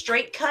 like a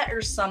straight cut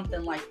or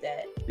something like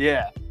that.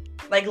 Yeah.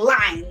 Like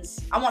lines.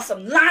 I want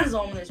some lines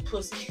on this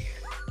pussy.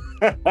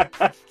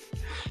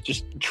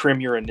 Just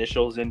trim your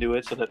initials into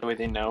it so that the way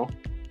they know.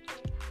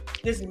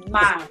 This is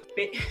my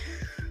bit.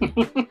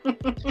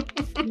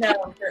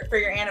 No, for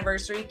your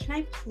anniversary, can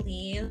I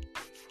please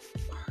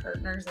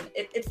partners? And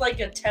it's like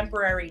a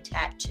temporary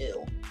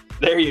tattoo.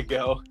 There you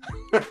go.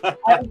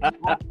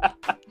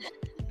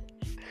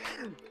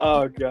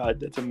 Oh God,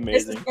 that's amazing.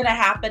 This is gonna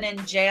happen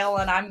in jail,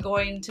 and I'm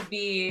going to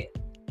be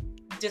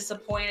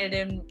disappointed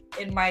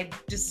in my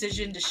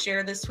decision to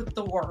share this with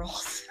the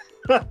world.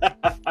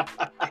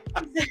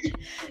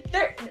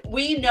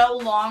 We no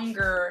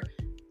longer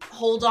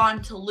hold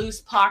on to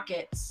loose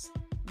pockets.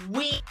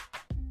 We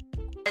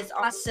as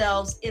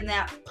ourselves in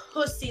that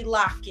pussy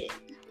locket.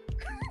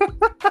 It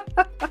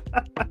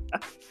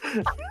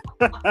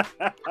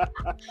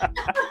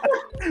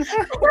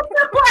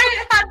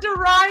had to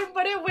rhyme,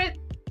 but it went.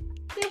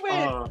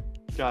 Oh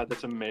God,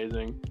 that's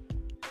amazing.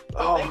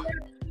 Oh,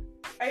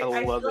 I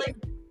love it.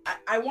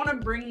 I want to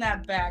bring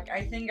that back.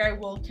 I think I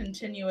will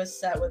continue a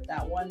set with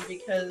that one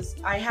because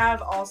I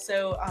have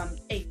also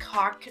a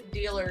cock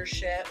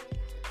dealership,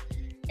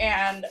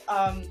 and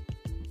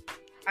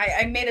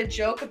I made a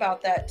joke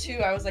about that too.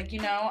 I was like,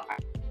 I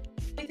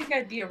think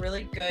I'd be a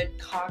really good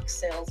cock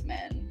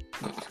salesman.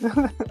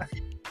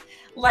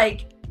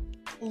 Like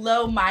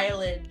low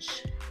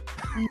mileage,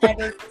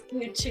 never get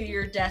you to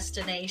your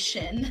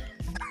destination.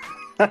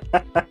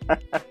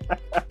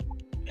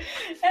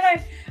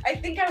 And I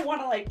think I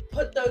want to like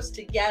put those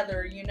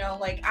together,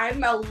 like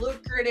I'm a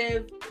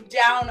lucrative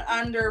down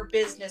under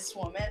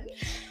businesswoman.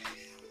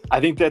 I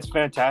think that's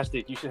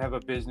fantastic. You should have a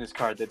business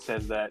card that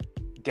says that,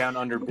 down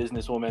under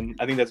businesswoman.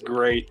 I think that's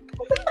great.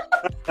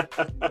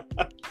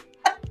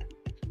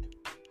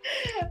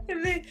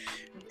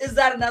 Is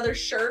that another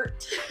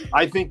shirt?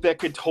 I think that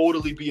could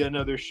totally be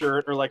another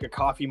shirt or like a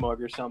coffee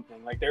mug or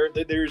something. Like those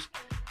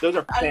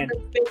are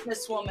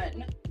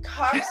businesswoman,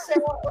 cock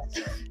sales,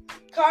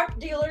 cock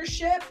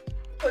dealership,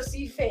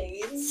 pussy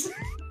fades.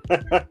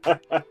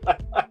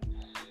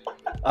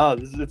 Oh,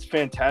 it's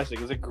fantastic.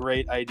 Those are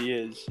great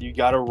ideas. You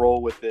got to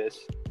roll with this.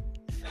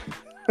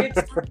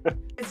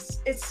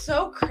 It's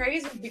so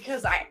crazy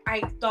because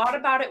I thought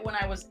about it when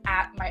I was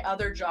at my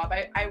other job.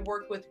 I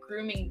work with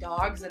grooming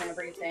dogs and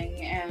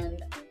everything,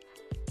 and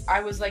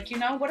I was like,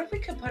 what if we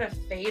could put a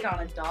fade on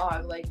a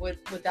dog? Like, would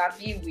that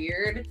be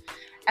weird?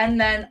 And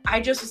then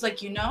I just was like,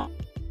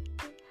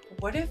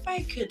 what if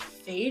I could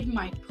fade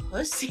my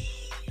pussy?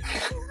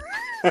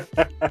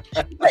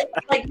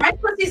 like my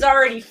pussy's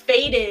already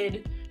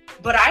faded,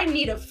 but I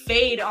need a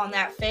fade on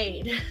that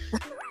fade.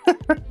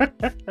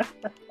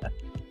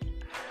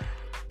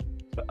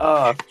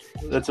 Oh,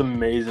 that's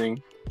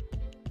amazing.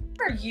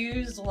 Ever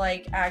use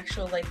like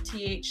actual like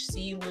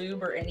THC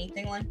lube or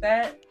anything like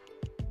that?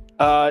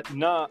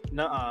 No.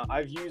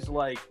 I've used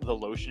like the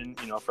lotion,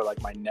 for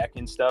like my neck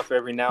and stuff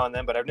every now and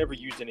then, but I've never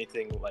used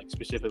anything like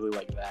specifically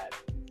like that.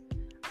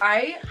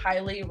 I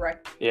highly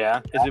recommend. Yeah,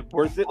 is it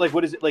worth it? Like,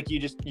 what is it? Like, you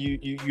just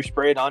you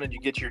spray it on and you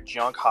get your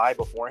junk high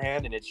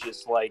beforehand, and it's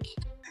just like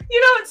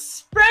it's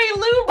spray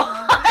lube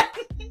on.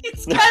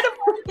 It's kind of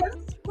like a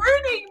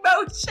squirting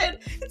motion.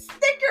 It's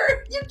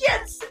thicker. You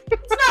can't.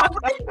 It's not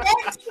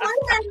Windex.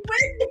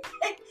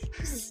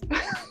 Windex.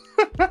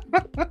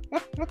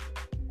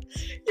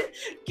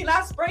 Can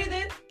I spray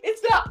this?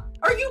 It's not.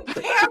 Are you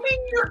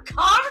pamming your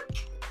cock?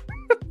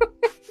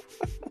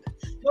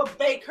 We'll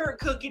bake her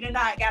cookie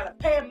tonight. Gotta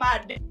pan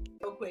my dick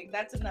real quick.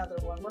 That's another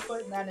one. We're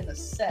putting that in a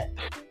set.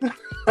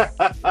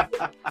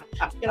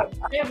 Gotta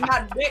pan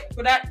my dick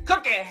for that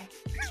cookie.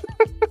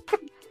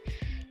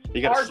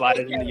 You gotta slide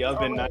it in the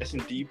oven, nice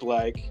and deep,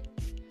 like.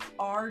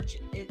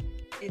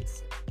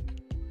 It's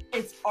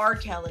R.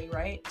 Kelly,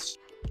 right? It's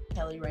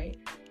Kelly, right?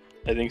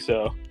 I think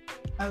so.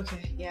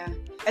 Okay, yeah.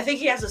 I think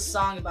he has a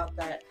song about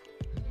that.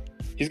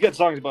 He's got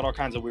songs about all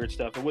kinds of weird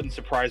stuff. It wouldn't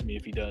surprise me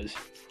if he does.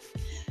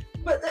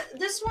 But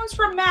this one's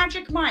from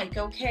Magic Mike,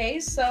 okay?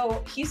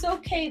 So he's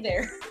okay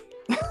there.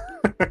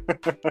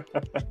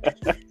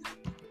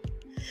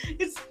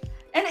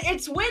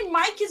 It's when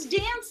Mike is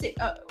dancing,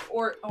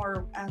 or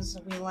as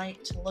we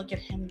like to look at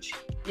him.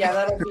 Yeah,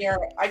 that'll be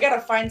I gotta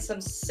find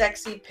some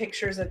sexy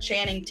pictures of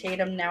Channing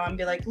Tatum now and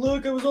be like,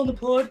 look, I was on the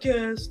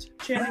podcast,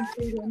 Channing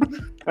Tatum.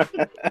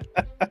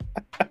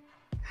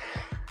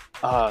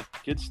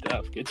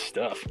 Good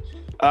stuff.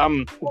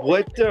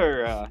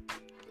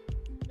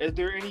 Are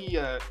there any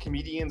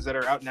comedians that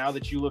are out now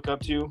that you look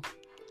up to,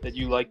 that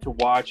you like to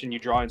watch and you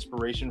draw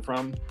inspiration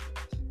from?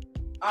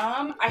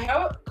 I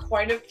have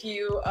quite a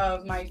few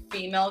of my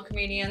female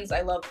comedians.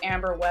 I love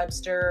Amber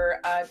Webster,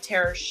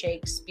 Tara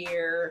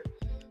Shakespeare.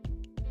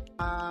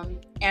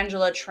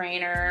 Angela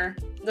Trainer.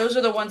 Those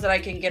are the ones that I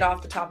can get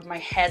off the top of my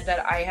head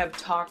that I have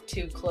talked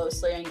to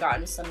closely and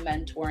gotten some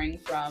mentoring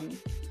from.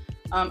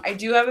 I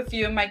do have a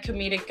few of my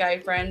comedic guy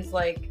friends,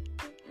 like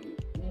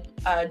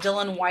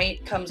Dylan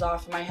White comes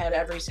off of my head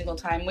every single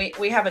time.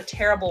 We have a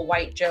terrible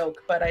white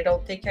joke, but I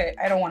don't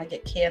want to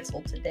get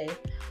canceled today.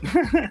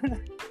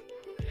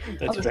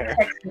 That's I'll just fair.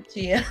 text it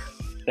to you.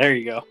 There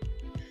you go.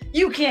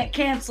 You can't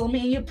cancel me.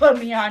 You put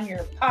me on your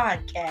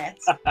podcast.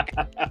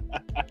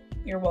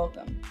 You're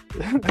welcome.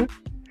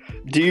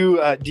 Do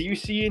you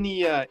see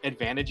any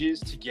advantages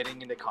to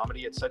getting into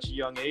comedy at such a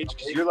young age?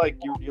 Because you're like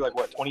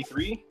what,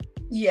 23?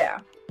 Yeah.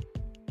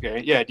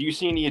 Okay, yeah. Do you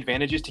see any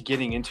advantages to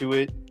getting into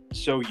it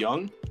so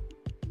young?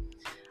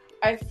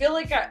 I feel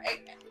like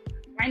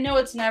I know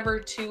it's never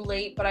too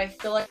late, but I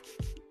feel like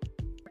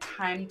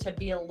time to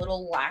be a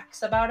little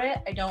lax about it.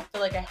 I don't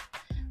feel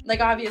like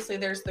obviously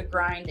there's the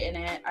grind in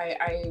it.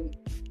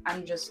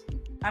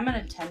 I'm an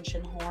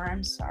attention whore.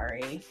 I'm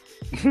sorry.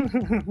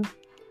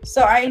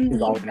 So I need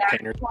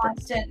that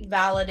constant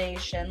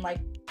validation, like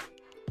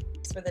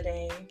for the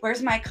day.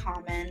 Where's my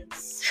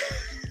comments?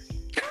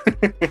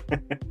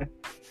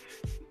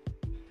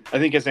 I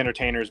think as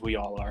entertainers, we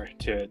all are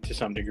to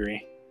some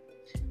degree.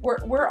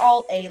 We're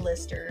all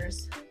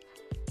A-listers.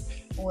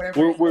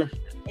 Whatever. We're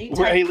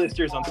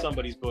A-listers on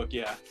somebody's book,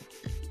 yeah.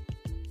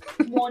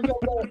 On your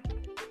book.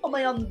 Am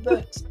I on the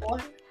books, boy?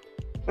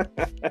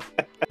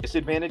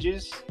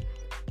 Disadvantages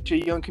to a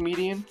young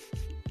comedian?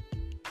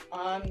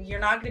 You're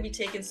not going to be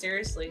taken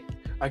seriously.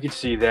 I could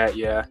see that,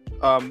 yeah.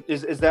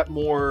 Is that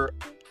more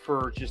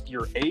for just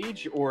your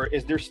age, or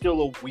is there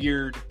still a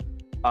weird,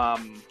 I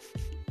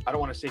don't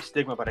want to say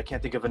stigma, but I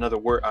can't think of another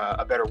word,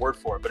 a better word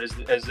for it. But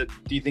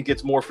do you think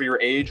it's more for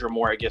your age, or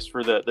more, I guess,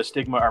 for the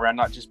stigma around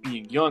not just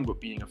being young, but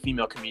being a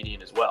female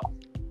comedian as well?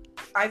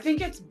 I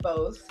think it's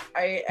both.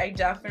 I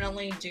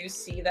definitely do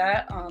see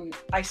that.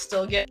 I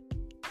still get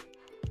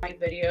my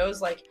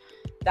videos like,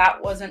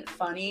 that wasn't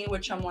funny,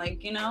 which I'm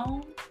like,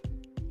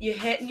 you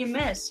hit and you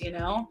miss,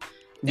 Yeah.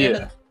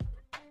 It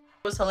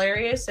was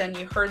hilarious and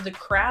you heard the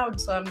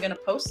crowd, so I'm gonna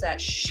post that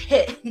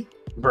shit.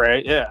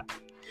 Right, yeah.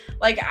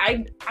 Like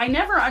I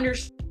never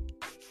understood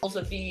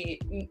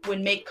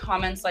would make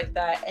comments like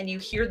that and you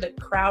hear the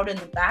crowd in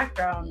the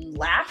background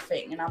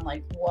laughing, and I'm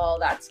like, well,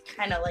 that's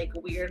kind of like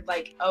weird,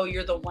 like, oh,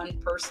 you're the one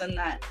person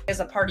that is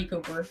a party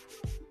pooper.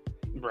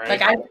 Right.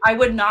 Like I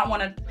would not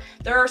want to.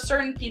 There are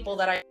certain people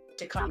that I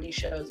to comedy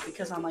shows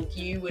because I'm like,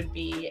 you would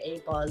be a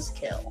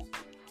buzzkill.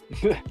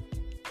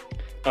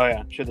 Oh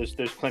yeah, sure. There's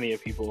plenty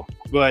of people,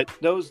 but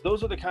those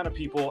are the kind of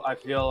people I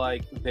feel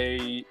like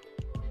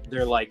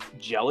they're like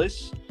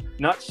jealous,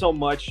 not so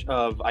much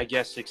of, I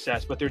guess,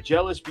 success, but they're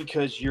jealous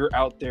because you're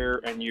out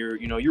there and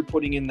you're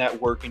putting in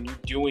that work and you're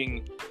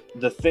doing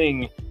the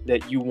thing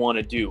that you want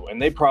to do,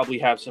 and they probably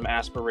have some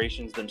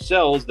aspirations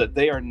themselves that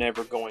they are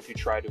never going to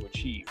try to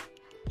achieve.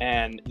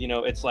 And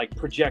it's like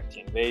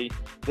projecting.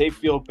 They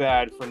feel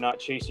bad for not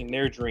chasing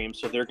their dreams,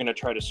 so they're going to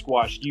try to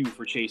squash you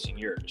for chasing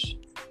yours.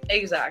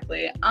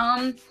 Exactly.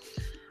 I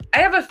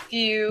have a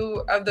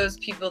few of those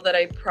people that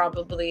I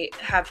probably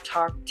have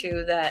talked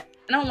to that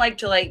I don't like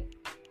to like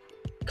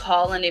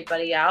call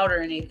anybody out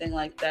or anything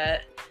like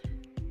that,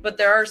 but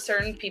there are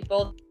certain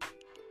people.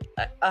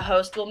 A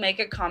host will make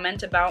a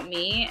comment about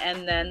me,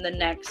 and then the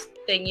next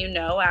thing you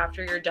know,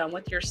 after you're done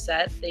with your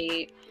set,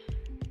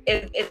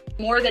 it's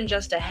more than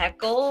just a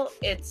heckle.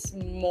 It's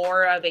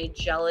more of a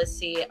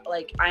jealousy,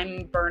 like,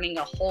 I'm burning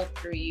a hole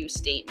through you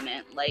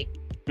statement. Like,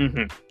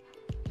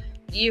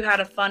 you had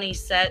a funny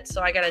set,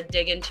 so I gotta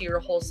dig into your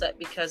whole set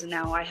because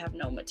now I have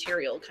no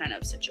material kind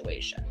of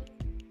situation.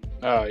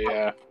 Oh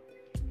yeah.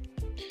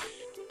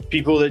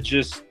 People that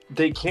just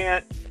they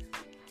can't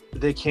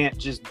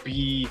just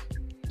be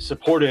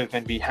supportive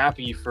and be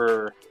happy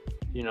for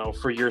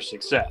your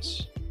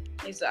success.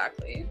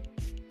 Exactly.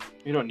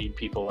 You don't need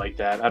people like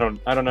that. I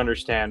don't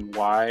understand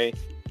why.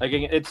 Like,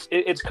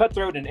 it's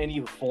cutthroat in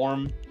any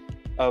form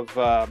of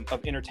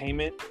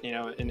entertainment.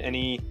 In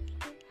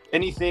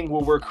anything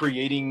where we're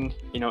creating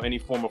any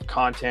form of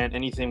content,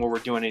 anything where we're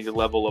doing any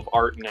level of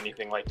art and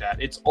anything like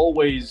that. It's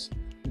always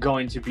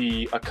going to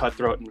be a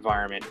cutthroat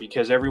environment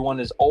because everyone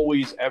is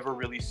always ever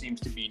really seems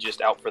to be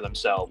just out for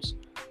themselves.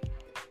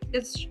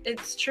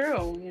 It's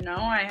true.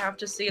 I have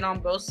to see it on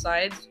both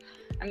sides.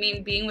 I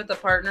mean, being with a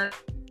partner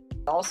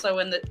also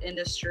in the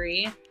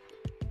industry,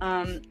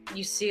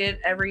 you see it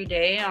every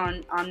day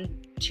on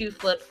two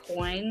flip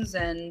coins,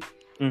 and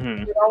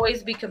you'd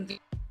always be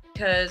confused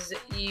because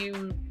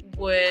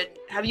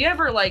have you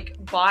ever like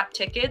bought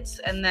tickets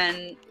and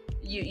then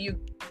you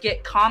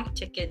get comp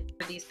tickets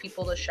for these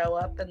people to show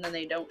up and then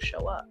they don't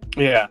show up?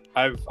 Yeah,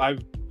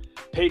 I've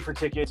paid for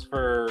tickets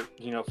for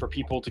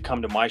people to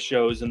come to my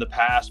shows in the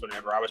past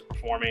whenever I was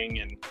performing,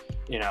 and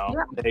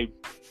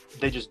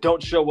they just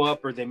don't show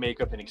up, or they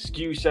make up an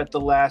excuse at the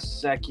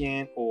last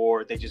second,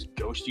 or they just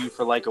ghost you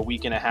for like a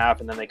week and a half,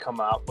 and then they come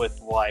out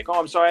with like, oh,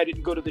 I'm sorry I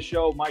didn't go to the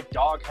show, my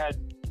dog had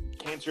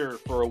cancer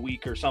for a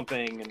week or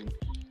something, and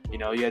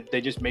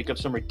they just make up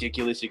some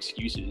ridiculous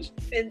excuses.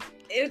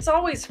 It's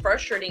always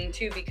frustrating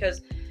too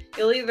because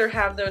You'll either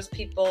have those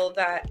people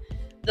that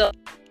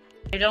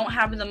they don't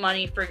have the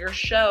money for your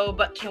show,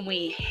 but can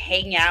we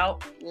hang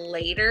out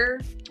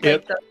later?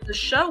 Yep. Like the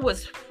show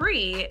was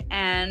free,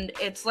 and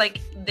it's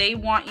like they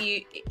want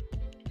you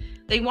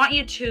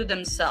to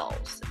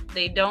themselves.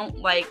 They don't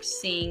like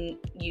seeing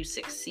you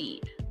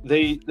succeed.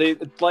 They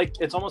like,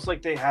 it's almost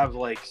like they have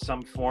like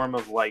some form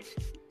of like,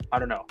 I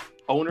don't know,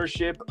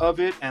 ownership of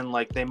it, and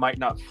like they might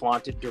not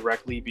flaunt it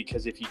directly,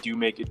 because if you do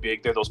make it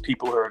big, they're those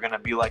people who are going to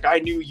be like, I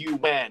knew you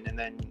when, and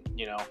then,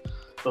 you know,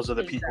 those are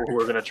the people who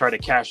are going to try to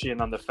cash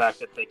in on the fact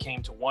that they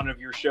came to one of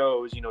your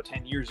shows, you know,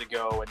 10 years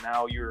ago, and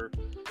now you're,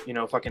 you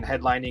know, fucking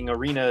headlining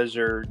arenas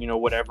or, you know,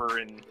 whatever,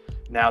 and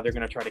now they're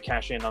going to try to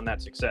cash in on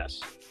that success.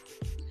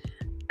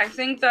 I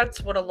think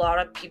that's what a lot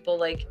of people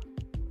like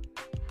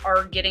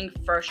are getting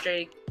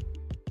frustrated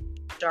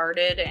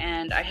started,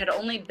 and I had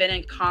only been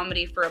in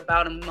comedy for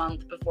about a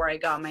month before I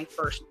got my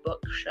first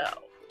book show.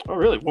 Oh,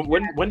 really?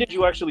 When did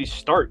you actually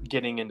start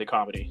getting into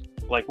comedy?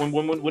 Like,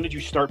 when did you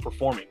start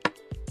performing?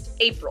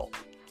 April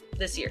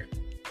this year.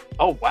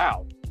 Oh,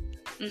 wow.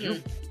 Mm-hmm.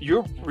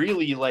 You're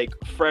really like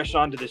fresh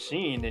onto the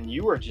scene, and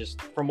you are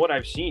just, from what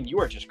I've seen, you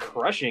are just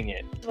crushing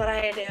it. That's what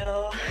I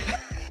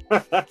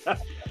do.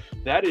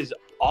 That is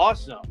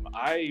awesome.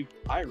 I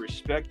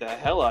respect the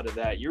hell out of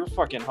that. You're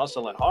fucking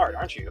hustling hard,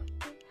 aren't you?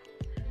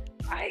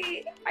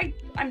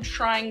 I'm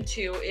trying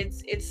to.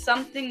 It's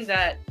something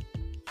that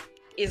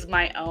is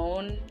my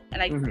own,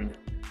 and I can't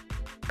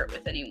share it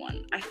with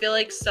anyone. I feel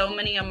like so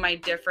many of my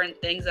different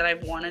things that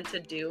I've wanted to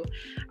do,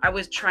 I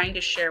was trying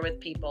to share with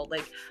people.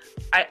 Like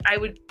I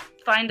would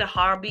find a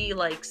hobby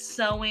like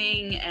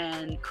sewing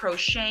and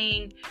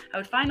crocheting. I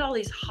would find all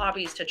these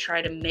hobbies to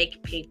try to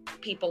make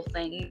people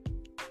things.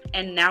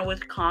 And now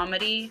with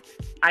comedy,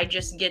 I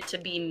just get to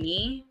be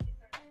me.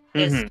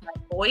 It's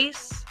my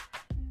voice,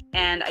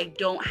 and I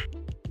don't have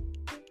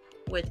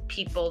with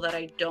people that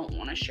I don't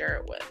want to share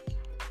it with.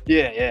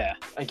 Yeah,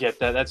 I get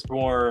that. That's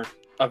more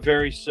a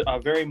very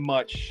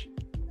much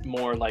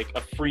more like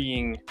a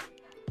freeing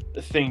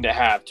thing to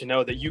have, to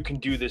know that you can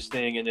do this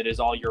thing and it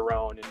is all your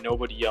own, and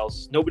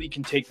nobody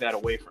can take that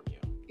away from you.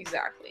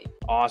 Exactly.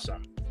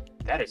 Awesome.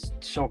 That is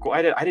so cool.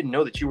 I didn't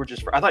know that you were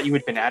I thought you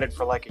had been at it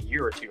for like a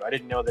year or two. I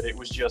didn't know that it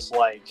was just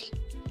like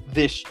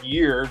this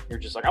year you're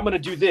just like, I'm gonna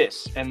do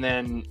this, and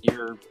then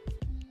you're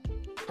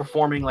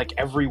performing like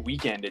every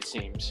weekend, it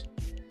seems.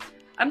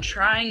 I'm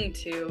trying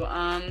to.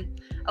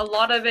 A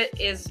lot of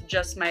it is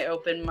just my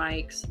open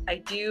mics.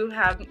 I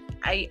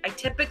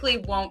typically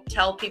won't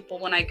tell people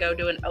when I go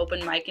to an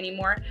open mic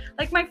anymore.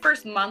 Like my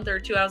first month or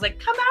two, I was like,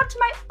 come out to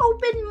my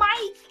open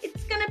mic.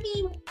 It's gonna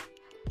be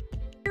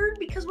weird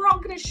because we're all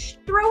gonna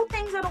throw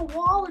things at a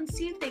wall and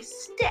see if they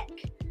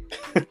stick.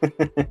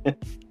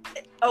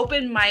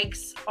 Open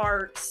mics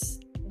are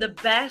the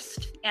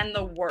best and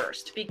the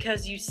worst,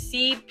 because you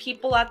see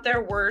people at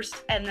their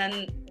worst and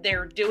then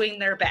they're doing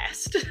their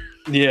best.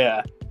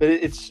 Yeah,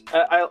 it's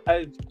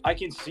I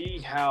can see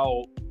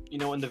how, you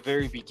know, in the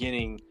very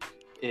beginning,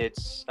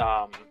 it's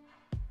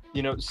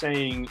you know,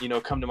 saying, you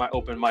know, come to my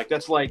open mic.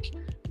 That's like,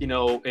 you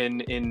know,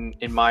 in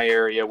my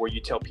area where you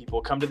tell people,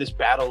 come to this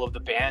battle of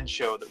the band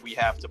show that we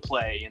have to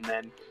play, and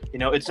then, you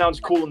know, it sounds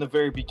cool in the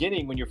very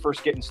beginning when you're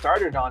first getting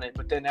started on it,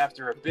 but then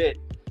after a bit,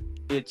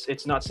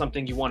 it's not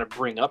something you want to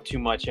bring up too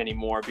much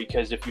anymore,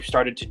 because if you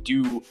started to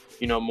do,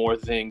 you know, more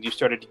things, you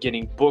started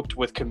getting booked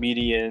with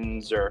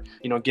comedians, or,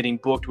 you know, getting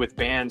booked with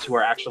bands who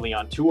are actually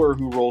on tour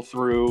who roll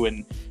through,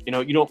 and, you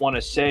know, you don't want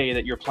to say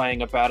that you're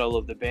playing a battle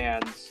of the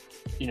bands,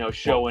 you know,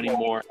 show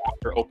anymore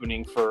after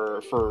opening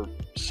for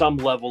some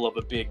level of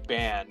a big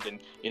band.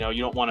 And, you know,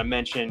 you don't want to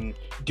mention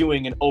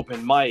doing an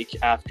open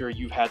mic after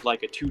you've had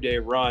like a 2-day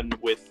run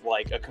with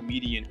like a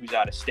comedian who's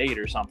out of state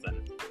or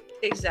something.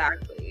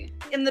 Exactly.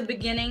 In the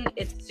beginning,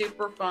 it's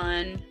super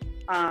fun.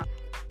 I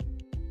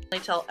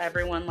tell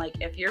everyone, like,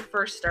 if you're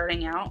first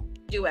starting out,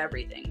 do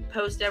everything.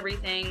 Post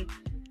everything.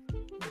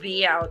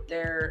 Be out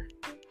there.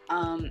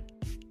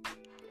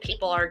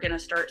 People are going to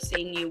start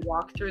seeing you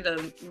walk through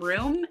the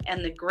room.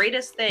 And the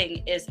greatest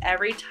thing is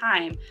every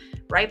time,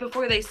 right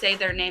before they say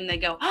their name, they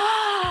go,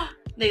 ah!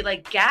 They,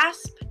 like,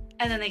 gasp.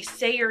 And then they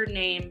say your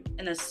name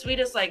in the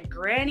sweetest, like,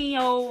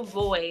 granny-o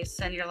voice.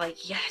 And you're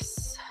like,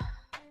 yes.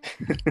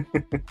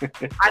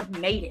 I've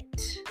made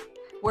it.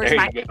 Where's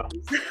my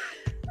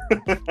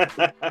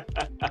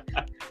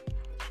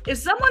if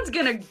someone's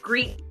gonna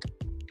greet,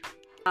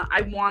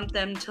 I want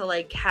them to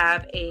like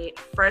have a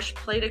fresh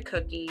plate of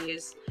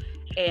cookies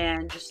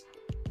and just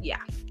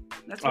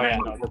that's what I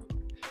want.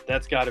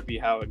 That's got to be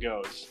how it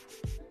goes.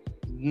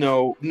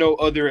 No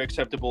other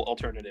acceptable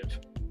alternative.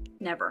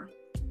 Never.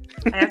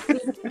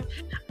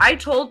 I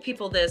told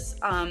people this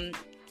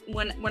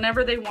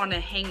whenever they want to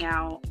hang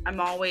out, I'm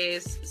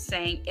always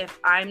saying, if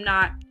I'm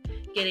not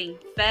getting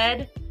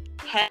fed,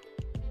 head,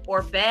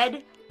 or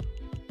bed,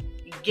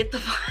 get the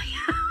fuck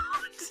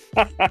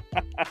out.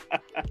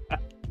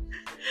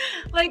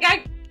 Like,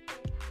 I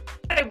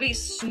gotta be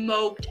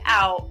smoked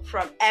out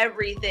from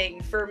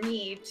everything for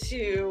me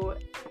to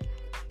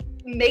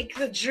make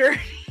the journey.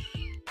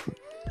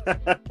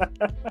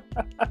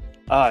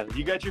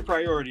 You got your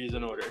priorities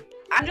in order.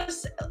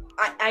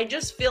 I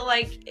just feel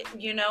like,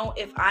 you know,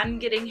 if I'm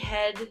getting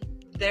head,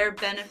 they're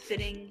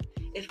benefiting.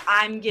 If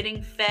I'm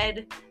getting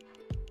fed,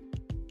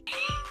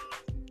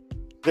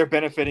 they're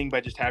benefiting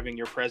by just having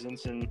your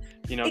presence and,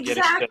 you know,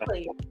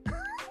 exactly.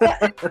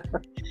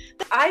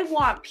 I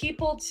want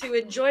people to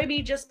enjoy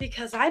me just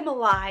because I'm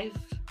alive.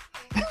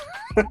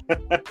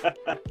 That's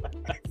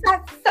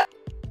so,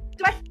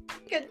 do I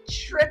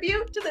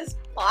contribute to this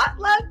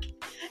potluck?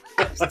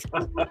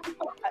 Absolutely not.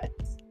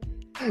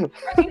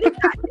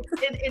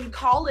 In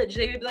college,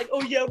 they would be like,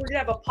 "Oh yeah, we're gonna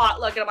have a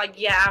potluck," and I'm like,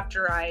 "Yeah."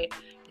 After I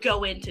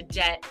go into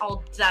debt,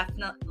 I'll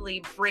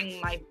definitely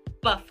bring my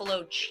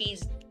buffalo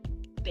cheese,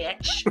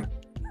 bitch.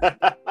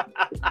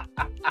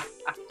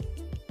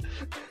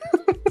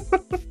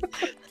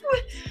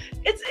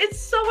 It's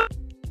so,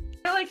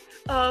 they're like,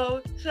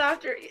 oh, so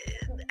after,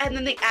 and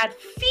then they add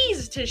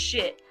fees to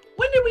shit.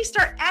 When did we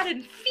start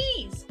adding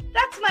fees?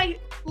 That's my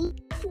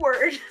F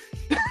word.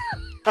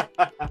 I'm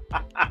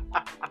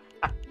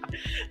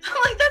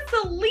like, that's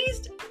the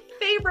least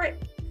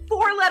favorite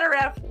 4-letter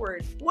F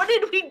word. What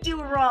did we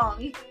do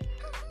wrong?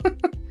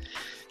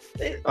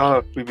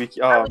 I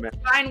was man.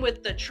 Fine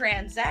with the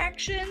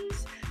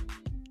transactions,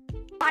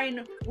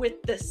 fine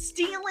with the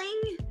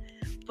stealing,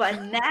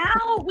 but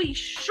now we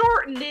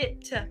shortened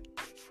it to,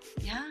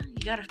 yeah,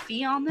 you got a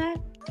fee on that?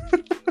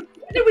 When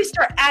did we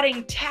start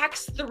adding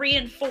tax 3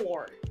 and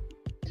 4?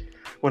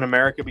 When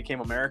America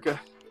became America?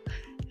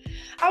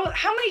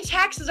 How many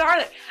taxes are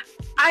there?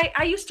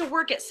 I used to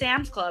work at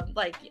Sam's Club,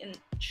 like, and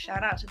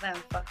shout out to them,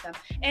 fuck them.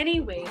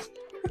 Anyways,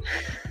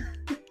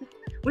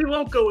 we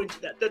won't go into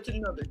that. That's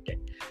another day.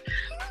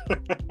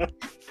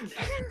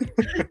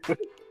 I've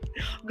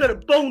got a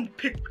bone to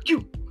pick with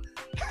you.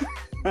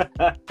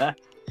 But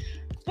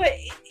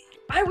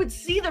I would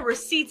see the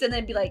receipts and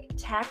they'd be like,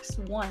 tax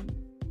 1,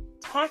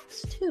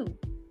 tax 2,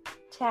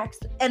 tax,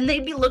 and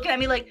they'd be looking at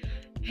me like,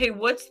 hey,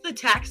 what's the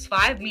tax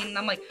 5 mean? And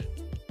I'm like,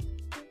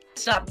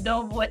 stop,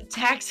 know what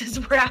taxes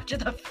were after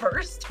the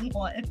first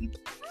one.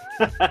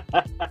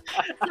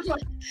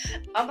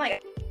 I'm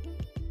like,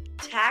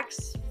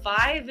 tax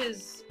 5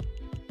 is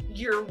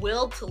your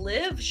will to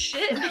live?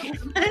 Shit,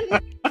 man.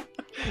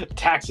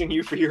 Taxing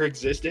you for your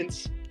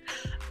existence?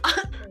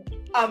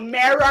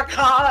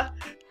 America.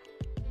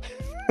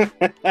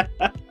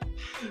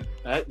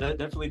 That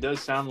definitely does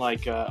sound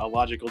like a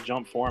logical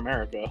jump for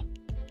America.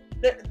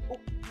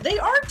 They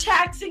are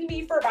taxing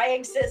me for my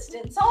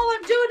existence. All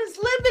I'm doing is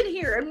living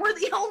here, and we're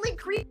the only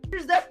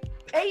creatures that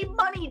pay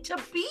money to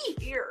be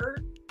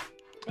here.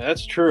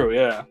 That's true,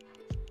 yeah.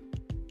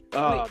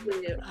 Man,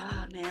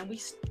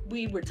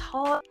 we were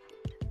taught.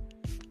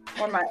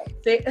 Or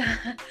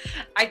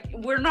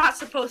we're not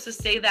supposed to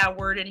say that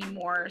word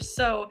anymore.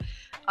 So,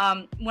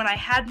 when I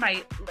had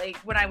my, like,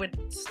 when I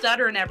would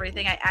stutter and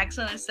everything, I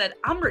accidentally said,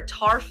 I'm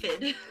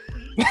retarded.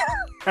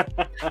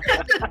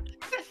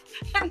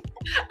 And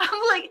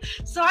I'm like,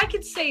 so I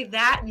could say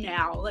that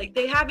now. Like,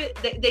 they have it,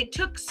 they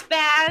took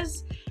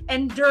spaz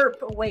and derp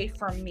away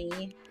from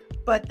me,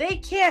 but they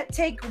can't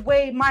take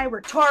away my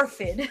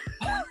retarded.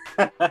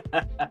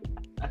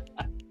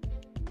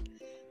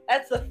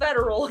 That's the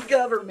federal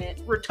government,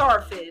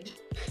 retarded.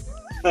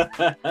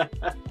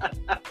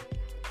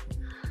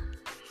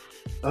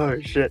 Oh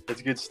shit,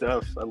 that's good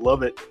stuff. I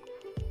love it.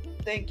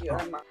 Thank you.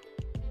 I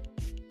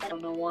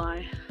don't know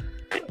why.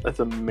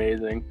 That's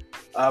amazing.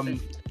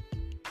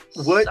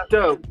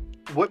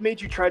 What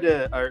made you try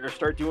to or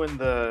start doing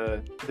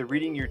the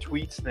reading your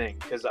tweets thing?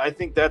 Because I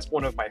think that's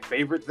one of my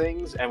favorite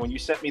things. And when you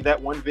sent me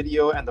that one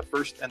video and the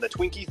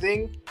Twinkie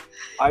thing,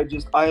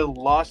 I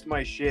lost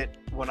my shit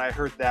when I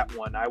heard that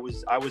one. I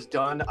was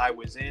done. I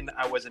was in.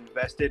 I was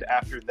invested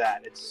after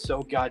that. It's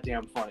so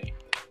goddamn funny.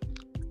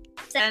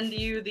 Send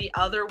you the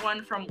other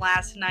one from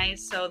last night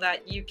so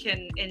that you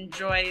can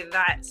enjoy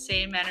that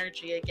same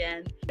energy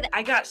again.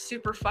 I got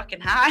super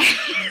fucking high.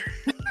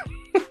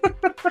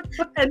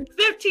 And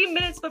 15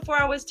 minutes before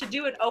I was to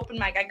do an open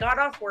mic, I got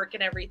off work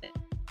and everything.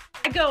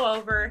 I go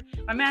over,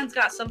 my man's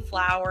got some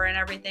flour and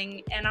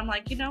everything, and I'm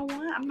like, you know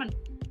what? I'm gonna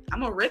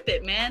rip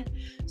it, man.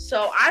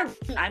 So I'm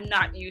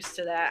not used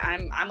to that.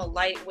 I'm a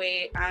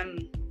lightweight.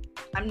 I'm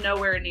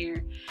nowhere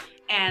near.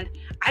 And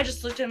I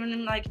just looked at him and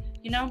I'm like,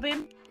 you know,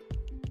 babe,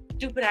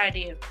 stupid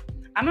idea.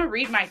 I'm gonna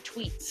read my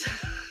tweets.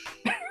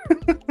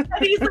 And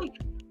he's like,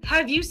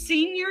 have you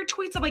seen your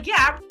tweets? I'm like,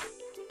 yeah.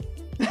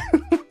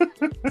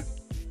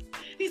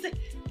 He's like,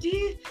 do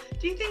you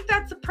think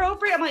that's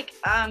appropriate? I'm like,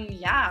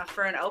 yeah,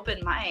 for an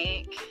open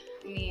mic.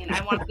 I mean,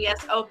 I want to be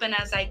as open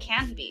as I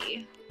can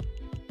be.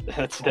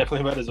 That's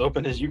definitely about as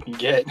open as you can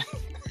get.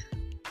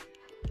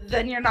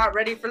 Then you're not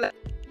ready for that.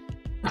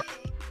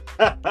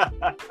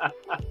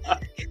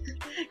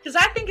 Because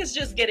I think it's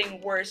just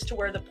getting worse to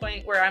where the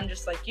point where I'm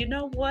just like, you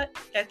know what?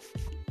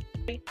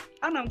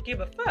 I don't give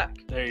a fuck.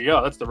 There you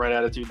go. That's the right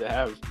attitude to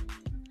have.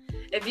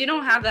 If you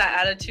don't have that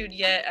attitude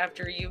yet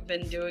after you've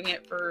been doing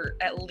it for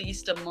at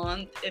least a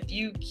month, if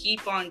you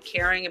keep on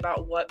caring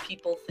about what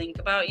people think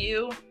about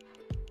you,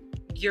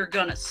 you're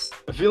gonna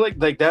I feel like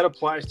that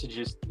applies to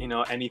just, you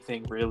know,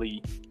 anything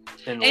really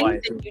in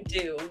life. anything you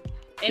do,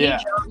 any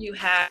job you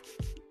have,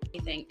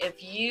 anything.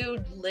 If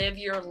you live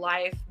your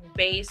life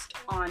based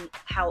on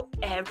how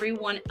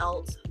everyone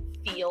else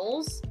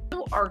feels,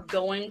 you are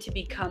going to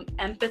become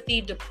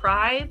empathy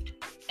deprived,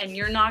 and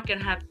you're not going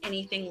to have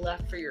anything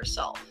left for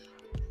yourself.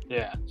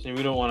 Yeah, so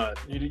we don't want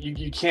to.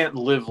 You can't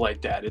live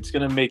like that. It's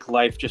gonna make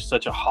life just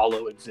such a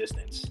hollow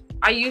existence.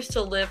 I used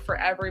to live for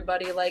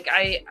everybody. Like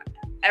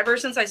ever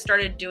since I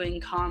started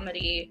doing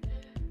comedy,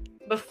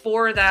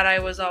 before that I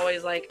was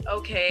always like,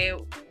 okay,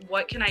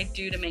 what can I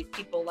do to make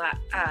people laugh?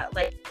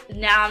 Like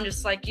now I'm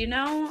just like, you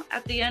know,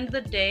 at the end of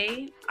the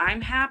day,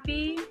 I'm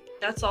happy.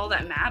 That's all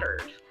that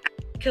mattered.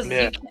 Because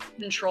you can't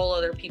control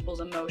other people's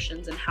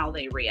emotions and how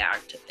they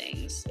react to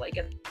things. Like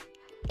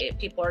if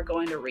people are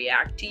going to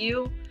react to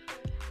you,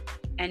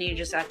 and you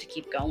just have to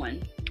keep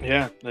going.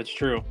 Yeah, that's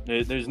true.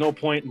 There's no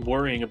point in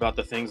worrying about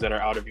the things that are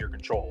out of your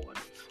control. And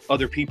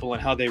other people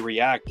and how they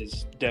react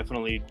is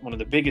definitely one of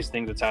the biggest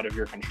things that's out of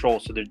your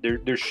control. So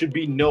there should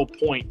be no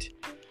point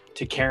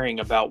to caring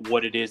about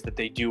what it is that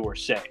they do or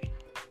say.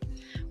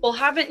 Well,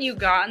 haven't you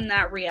gotten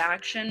that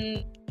reaction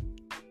in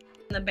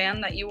the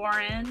band that you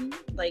are in?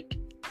 Like,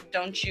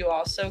 don't you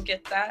also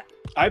get that?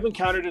 I've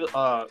encountered it,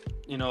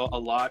 you know, a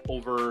lot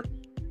over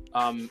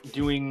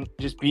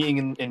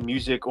being in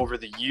music over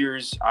the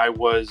years. I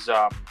was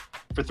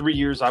for 3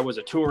 years I was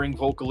a touring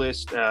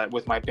vocalist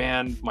with my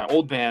band, my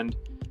old band,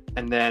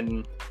 and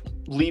then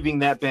leaving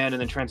that band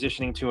and then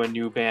transitioning to a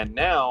new band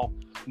now.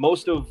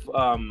 Most of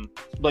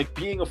like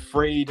being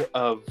afraid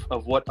of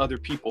what other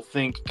people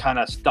think kind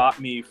of stopped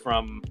me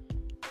from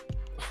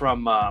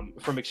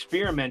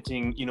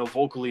experimenting, you know,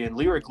 vocally and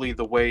lyrically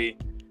the way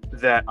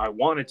that I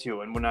wanted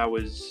to. And when I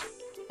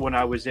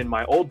was in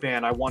my old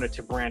band, I wanted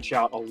to branch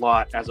out a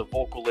lot as a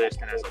vocalist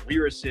and as a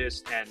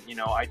lyricist. And, you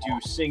know, I do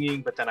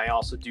singing, but then I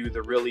also do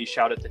the really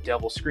shout at the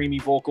devil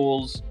screamy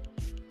vocals.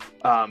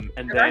 I've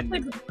actually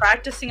been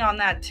practicing on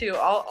that too.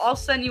 I'll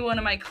send you one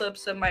of my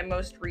clips of my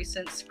most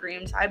recent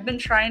screams. I've been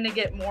trying to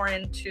get more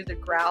into the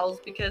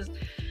growls because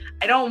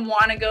I don't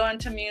want to go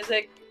into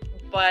music,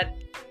 but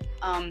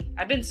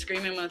I've been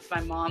screaming with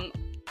my mom.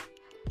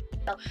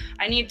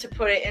 I need to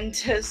put it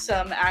into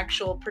some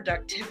actual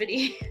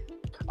productivity.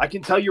 I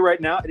can tell you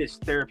right now, it is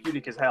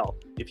therapeutic as hell.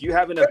 If you're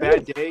having a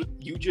bad day,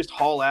 you just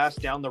haul ass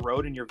down the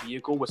road in your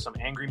vehicle with some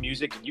angry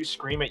music and you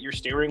scream at your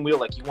steering wheel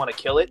like you want to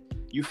kill it.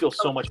 You feel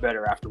so much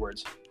better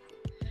afterwards.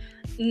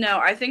 No,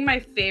 I think my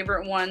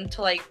favorite one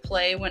to like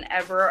play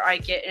whenever I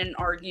get in an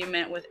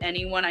argument with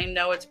anyone I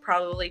know it's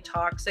probably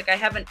toxic. I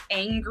have an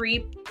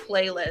angry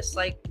playlist.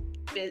 Like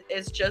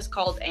it's just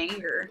called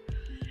Anger.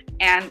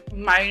 And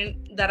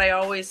mine that I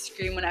always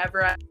scream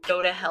whenever I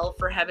go to hell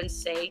for heaven's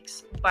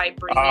sakes by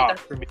Bring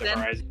Me the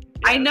Horizon.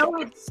 I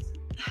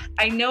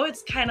know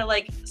it's kind of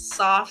like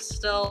soft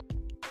still.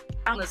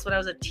 I found this when I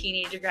was a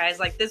teenager, guys.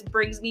 Like this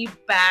brings me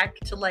back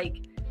to like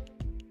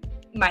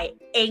my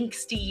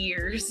angsty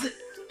years.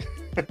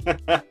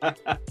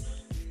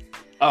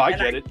 I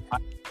get it.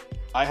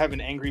 I have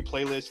an angry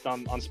playlist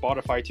on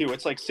Spotify too.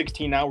 It's like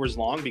 16 hours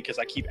long because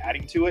I keep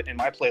adding to it, and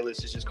my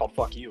playlist is just called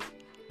Fuck You.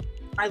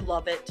 I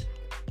love it.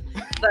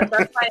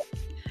 That's why,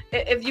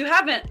 if you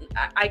haven't,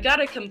 I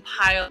got a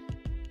compile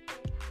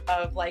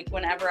of like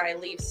whenever I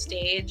leave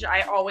stage,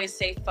 I always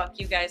say "fuck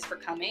you guys for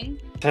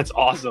coming." That's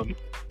awesome.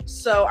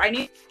 So I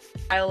need to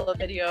compile a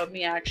video of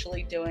me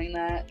actually doing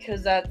that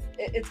because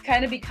it's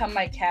kind of become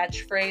my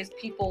catchphrase.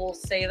 People will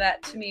say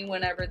that to me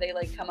whenever they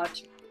like come up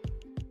to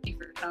me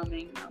for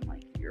coming. And I'm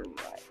like, you're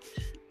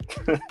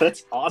right.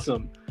 That's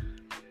awesome.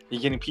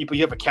 You're getting people.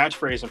 You have a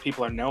catchphrase and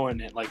people are knowing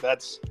it. Like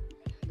that's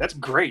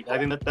great. I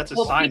think that's a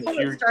sign people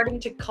that you're are starting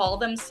to call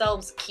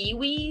themselves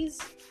Kiwis.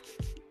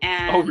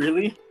 And oh,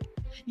 really?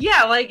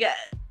 Yeah, like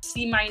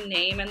see my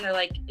name and they're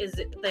like, is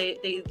it?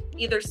 They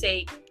either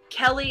say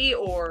Kelly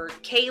or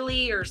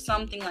Kaylee or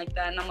something like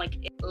that, and I'm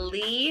like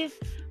Lee.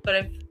 But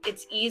if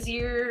it's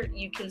easier,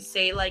 you can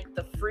say like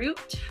the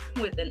fruit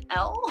with an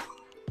L.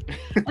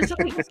 And so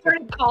people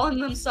started calling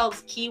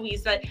themselves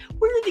Kiwis. But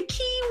we're the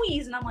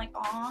Kiwis, and I'm like,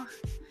 aw.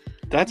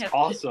 That's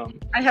awesome.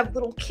 I have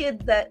little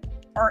kids that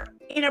are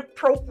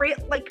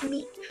inappropriate like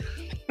me.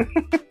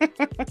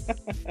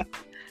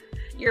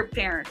 Your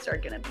parents are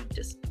gonna be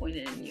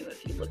disappointed in you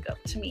if you look up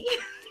to me.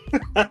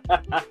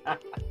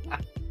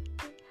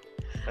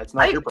 That's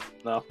not your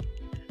problem, though.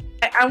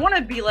 I want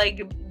to be like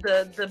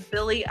the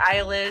Billie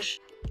Eilish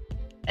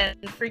and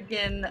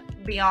freaking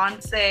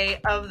Beyonce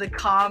of the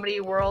comedy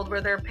world, where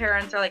their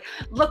parents are like,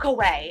 "Look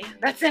away,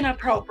 that's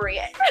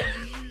inappropriate."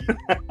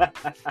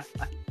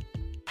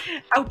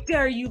 How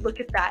dare you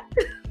look at that?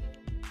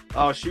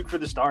 Oh, shoot for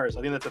the stars.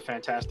 I think that's a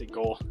fantastic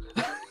goal.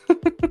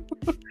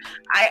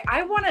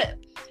 I want to,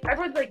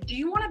 everyone's like, do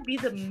you want to be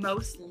the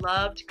most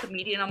loved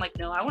comedian? I'm like,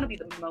 no, I want to be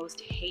the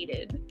most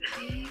hated.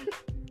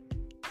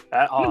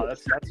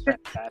 That's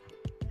fantastic.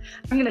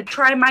 I'm going to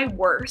try my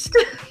worst.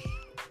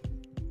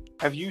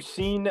 Have you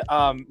seen,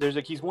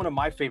 he's one of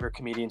my favorite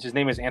comedians. His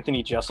name is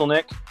Anthony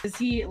Jeselnik. Is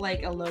he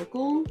like a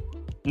local?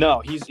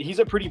 No, he's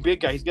a pretty big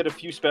guy. He's got a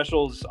few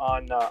specials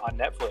on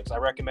Netflix. I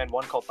recommend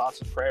one called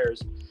Thoughts and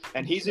Prayers.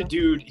 And he's a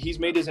dude. He's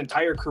made his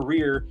entire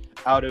career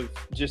out of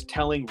just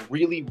telling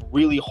really,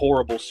 really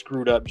horrible,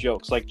 screwed up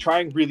jokes. Like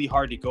trying really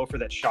hard to go for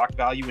that shock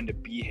value and to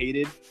be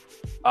hated.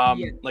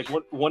 Like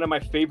one of my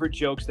favorite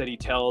jokes that he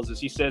tells is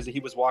he says that he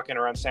was walking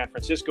around San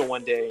Francisco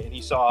one day and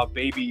he saw a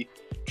baby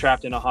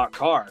trapped in a hot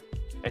car,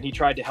 and he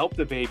tried to help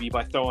the baby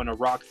by throwing a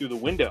rock through the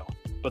window,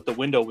 but the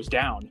window was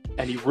down,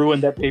 and he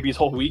ruined that baby's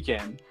whole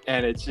weekend.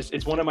 And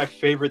it's one of my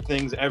favorite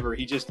things ever.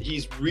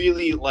 He's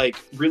really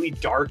really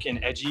dark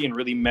and edgy and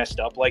really messed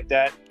up like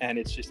that, and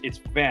it's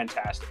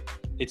fantastic.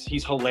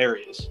 He's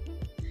hilarious.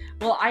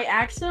 Well, I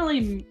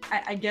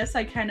guess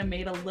I kind of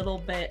made a little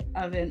bit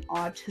of an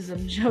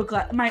autism joke.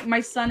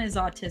 My son is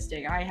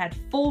autistic. I had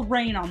full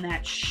reign on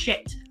that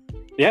shit.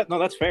 Yeah, no,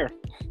 that's fair.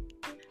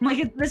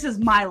 Like, this is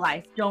my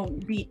life.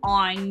 Don't be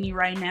awing me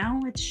right now.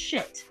 It's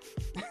shit.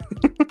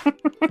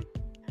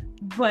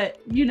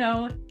 But,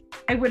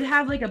 I would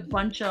have like a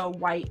bunch of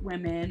white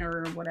women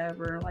or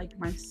whatever, like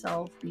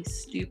myself, be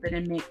stupid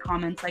and make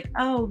comments like,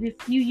 oh, if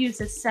you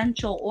use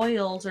essential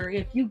oils or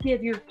if you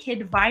give your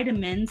kid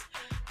vitamins,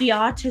 the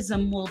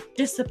autism will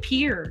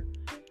disappear.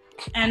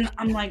 And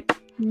I'm like,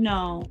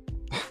 no.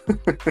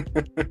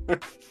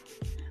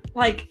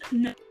 Like,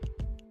 no,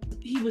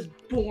 he was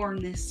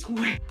born this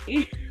way.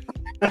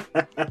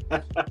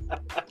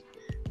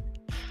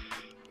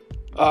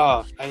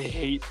 Oh, I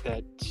hate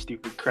that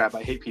stupid crap.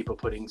 I hate people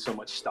putting so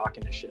much stock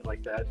into shit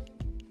like that.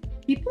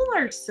 People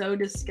are so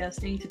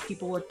disgusting to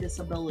people with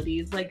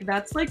disabilities. Like,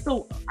 that's like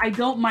I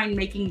don't mind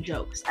making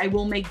jokes. I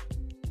will make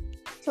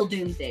till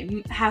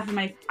doomsday.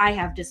 I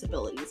have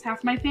disabilities.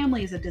 Half my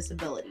family is a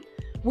disability.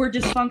 We're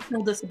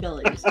dysfunctional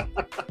disabilities. I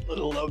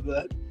love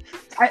that.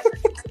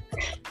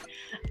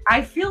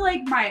 I feel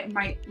like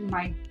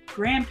my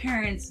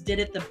grandparents did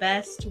it the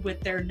best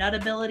with their nut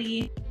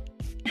ability.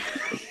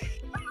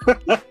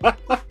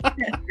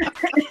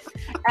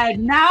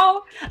 And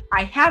now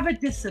I have a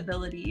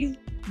disability.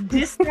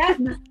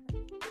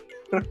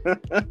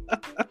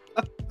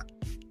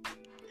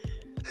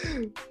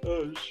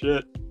 Oh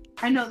shit.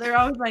 I know, they're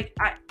always like,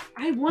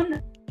 I won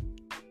the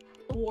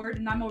award,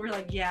 and I'm over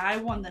like, yeah, I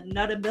won the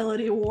nut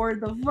ability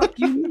award. The fuck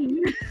you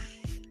mean?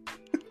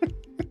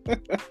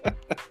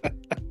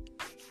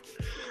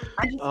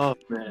 Oh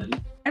man.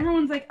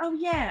 Everyone's like, oh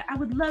yeah, I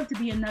would love to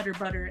be a nutter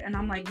butter, and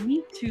I'm like,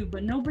 me too,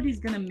 but nobody's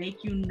gonna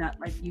make you nut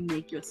like you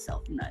make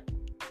yourself nut.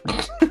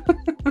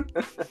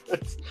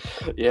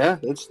 Yeah,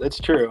 that's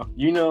true.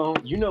 You know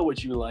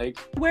what you like.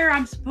 Where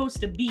I'm supposed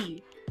to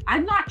be.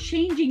 I'm not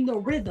changing the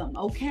rhythm,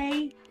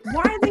 okay?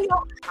 Why are they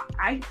all...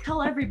 I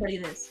tell everybody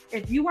this.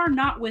 If you are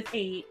not with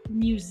a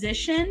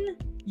musician,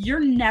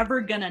 you're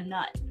never gonna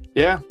nut.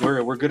 Yeah,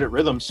 we're good at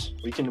rhythms.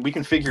 We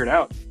can figure it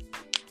out.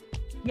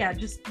 Yeah,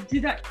 just do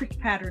that quick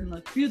pattern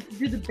look. Do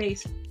the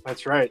bass.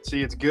 That's right.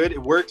 See, it's good.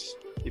 It works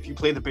if you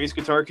play the bass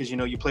guitar because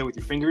you play with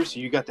your fingers, so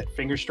you got that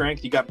finger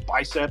strength. You got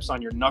biceps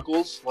on your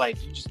knuckles. Like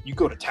you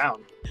go to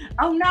town.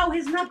 Oh no,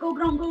 his knuckle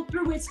don't go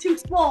through. It's too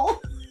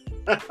swole.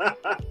 I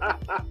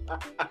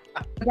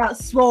got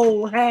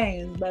swole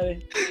hands,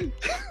 baby.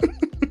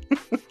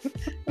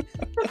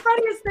 The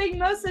funniest thing,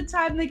 most of the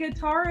time, the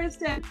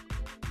guitarist and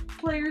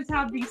players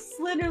have these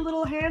slender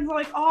little hands.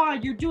 Like, oh,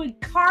 you're doing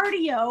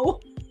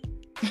cardio.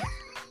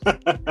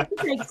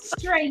 Like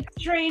strength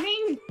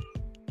training.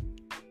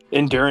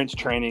 Endurance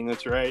training,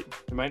 that's right.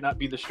 It might not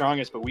be the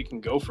strongest, but we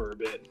can go for a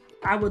bit.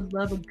 I would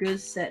love a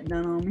good set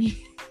done on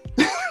me.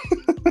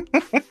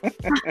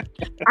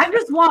 I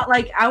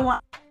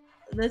want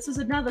this is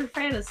another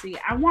fantasy.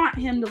 I want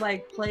him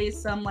to play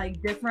some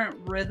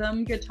different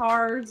rhythm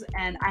guitars,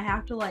 and I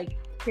have to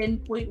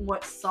pinpoint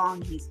what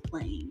song he's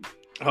playing.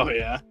 Oh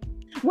yeah.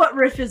 What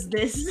riff is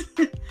this?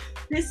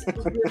 This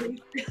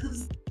really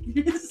feels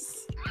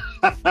this.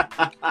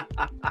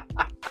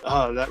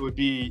 Oh, that would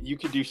be. You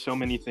could do so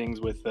many things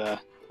with a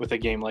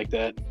game like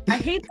that. I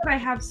hate that I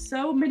have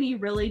so many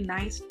really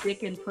nice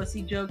dick and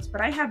pussy jokes,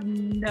 but I have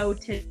no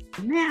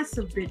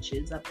massive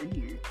bitches up in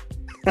here.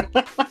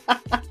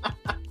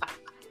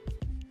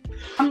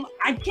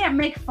 I can't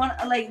make fun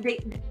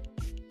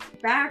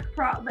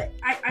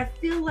I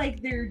feel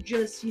like they're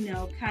just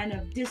kind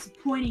of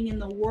disappointing in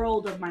the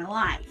world of my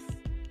life.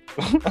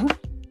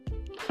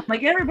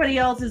 Like everybody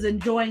else is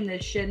enjoying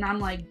this shit, and I'm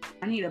like,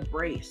 I need a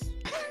brace.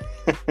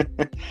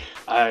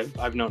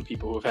 I've known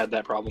people who have had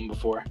that problem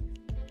before.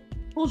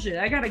 Bullshit,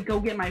 I gotta go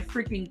get my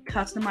freaking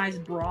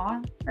customized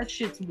bra. That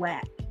shit's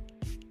whack.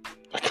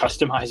 A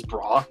customized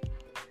bra?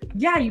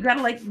 Yeah, you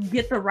gotta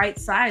get the right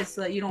size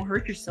so that you don't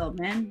hurt yourself,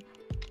 man.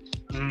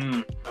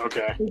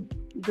 Okay.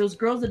 Those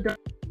girls that don't,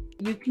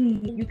 you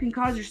can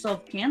cause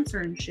yourself cancer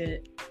and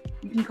shit.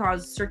 You can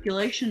cause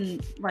circulation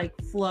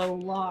flow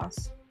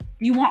loss.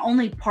 Do you want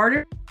only part of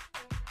it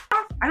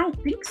off? I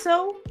don't think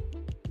so.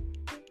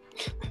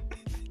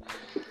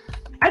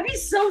 I'd be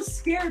so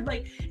scared.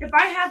 If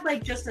I had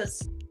just a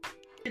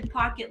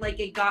pocket,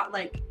 it got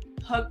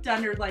hooked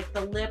under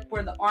the lip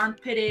where the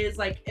armpit is,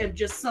 if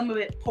just some of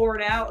it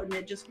poured out and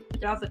it just,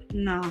 I was like,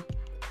 no.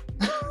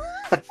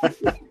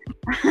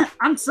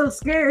 I'm so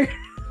scared.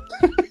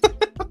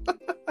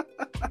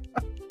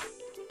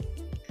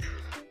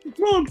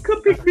 Mom,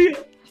 come pick me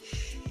up.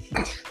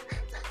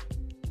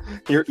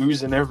 You're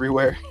oozing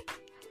everywhere.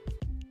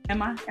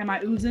 Am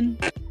I oozing?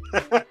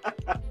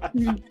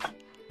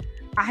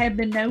 I have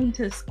been known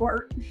to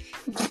squirt.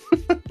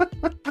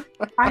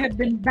 I have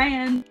been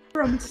banned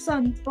from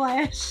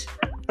Sunsplash.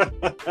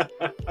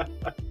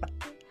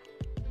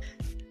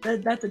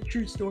 That's a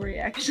true story,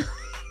 actually.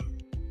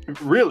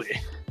 Really?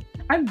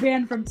 I'm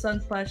banned from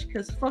Sunsplash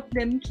because fuck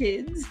them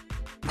kids.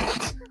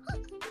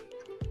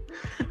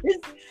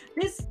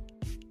 this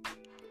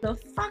the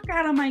fuck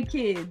out of my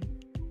kid.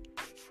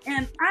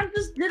 And I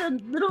just did a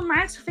little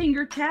nice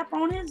finger tap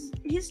on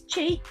his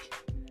cheek.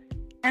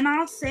 And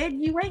I said,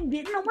 you ain't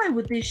getting away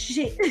with this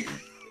shit.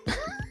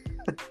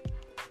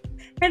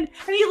 and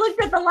he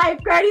looked at the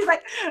lifeguard, he's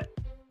like,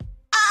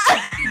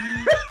 ah!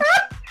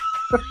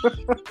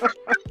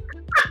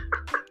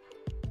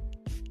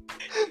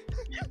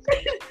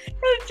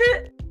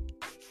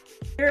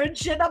 and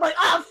shit. I'm like,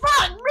 oh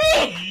fuck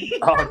me!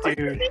 Oh,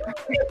 dude.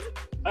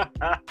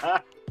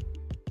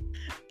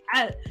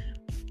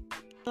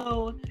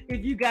 So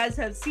if you guys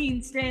have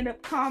seen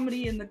stand-up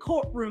comedy in the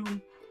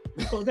courtroom,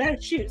 well,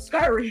 that shit's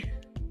scary.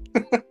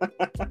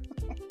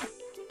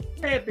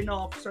 Happened,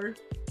 officer.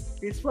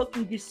 This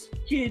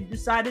kid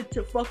decided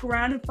to fuck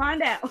around and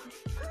find out.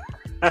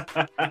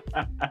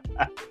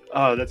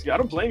 Oh, that's good. I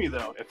don't blame you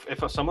though.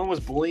 If someone was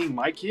bullying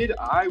my kid,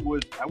 I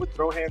would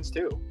throw hands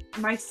too.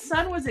 My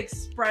son was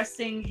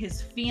expressing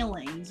his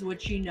feelings,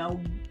 which, you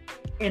know,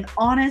 an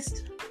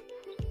honest,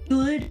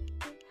 good,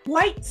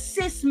 white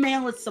cis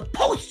male is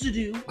supposed to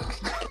do.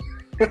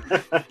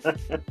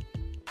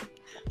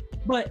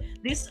 But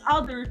this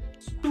other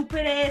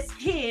stupid ass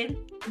kid,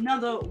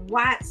 another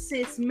white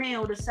cis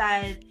male,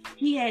 decided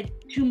he had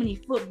too many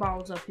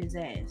footballs up his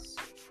ass.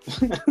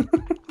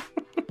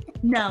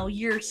 No,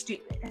 you're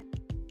stupid.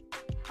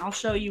 I'll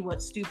show you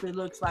what stupid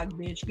looks like,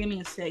 bitch. Give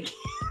me a second.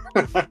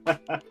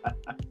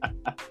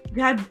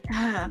 God,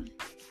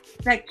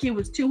 that kid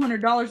was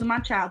 $200 of my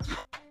child's.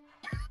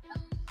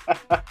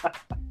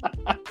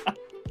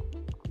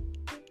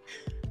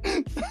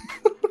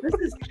 This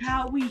is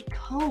how we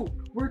cope.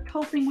 We're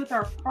coping with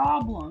our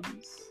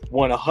problems.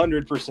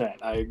 100%.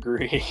 I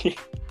agree.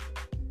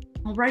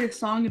 I'll write a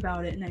song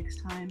about it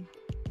next time.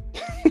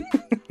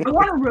 I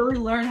want to really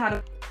learn how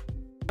to,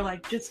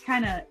 like, just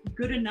kind of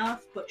good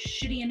enough but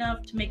shitty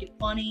enough to make it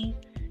funny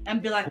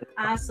and be like,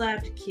 I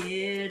slapped a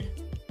kid.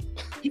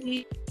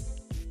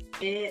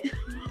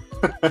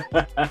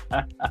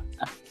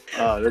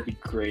 Oh, that'd be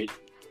great.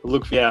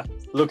 Look,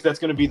 that's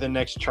gonna be the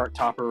next chart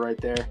topper right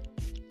there.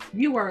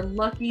 You are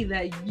lucky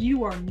that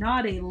you are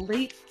not a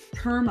late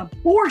term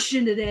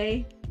abortion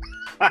today.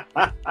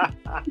 Because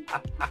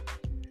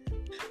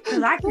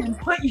I can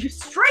put you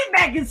straight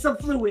back in some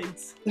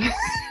fluids.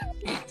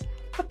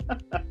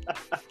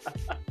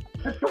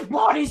 The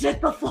body's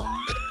at the floor.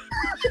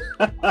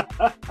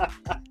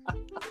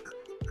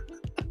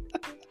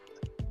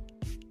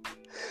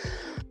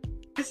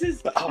 This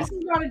is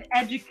not an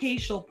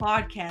educational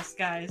podcast,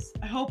 guys.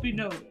 I hope you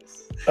know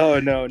this.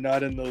 Oh no,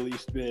 not in the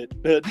least bit.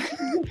 But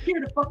I'm here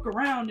to fuck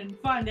around and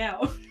find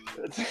out.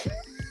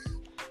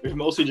 We've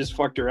mostly just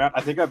fucked around.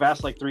 I think I've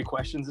asked like 3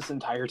 questions this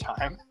entire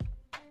time.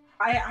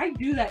 I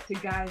do that to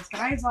guys.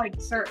 Guys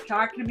like start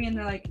talking to me and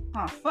they're like,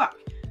 oh fuck,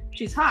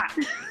 she's hot.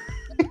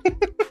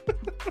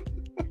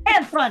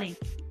 And funny.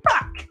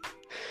 Fuck.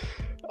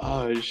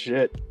 Oh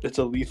shit. It's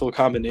a lethal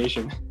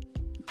combination.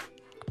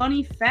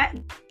 Funny, fat.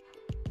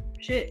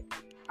 Shit.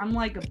 I'm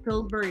like a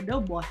Pillsbury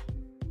Doughboy.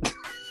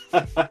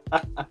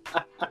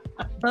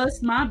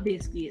 Bust my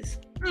biscuits.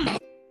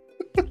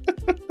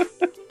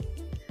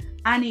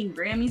 I need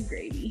Grammy's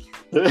gravy.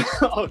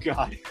 Oh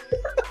god.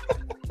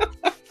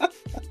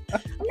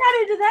 I'm not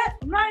into that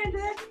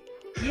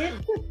yet.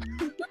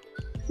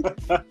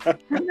 I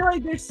feel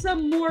like there's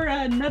some more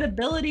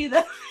nutability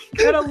that I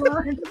gotta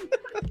learn.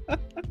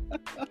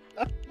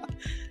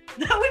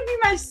 That would be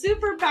my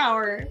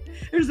superpower.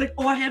 It was like,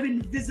 oh, I have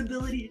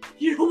invisibility.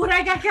 You know what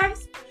I got,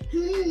 guys?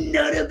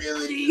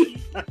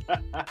 Nutability.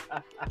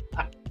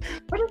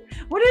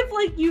 What if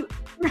like you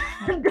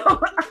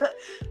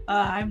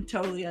I'm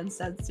totally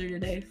uncensored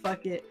today.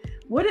 Fuck it.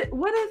 What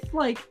if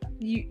like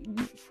you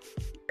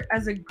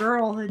as a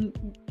girl and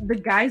the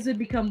guys would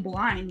become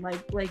blind?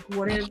 Like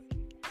what if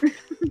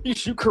you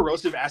shoot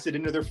corrosive acid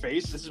into their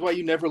face? This is why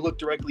you never look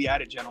directly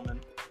at it, gentlemen.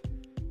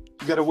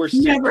 You gotta wear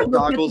safety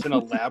goggles and a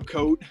lab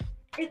coat.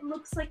 It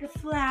looks like a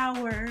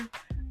flower,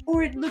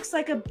 or it looks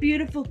like a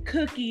beautiful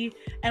cookie,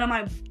 and I'm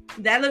like,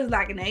 that looks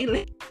like an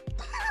alien.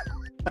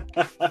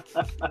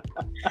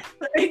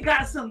 It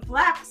got some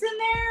flaps in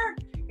there.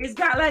 It's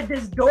got like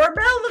this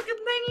doorbell looking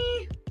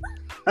thingy.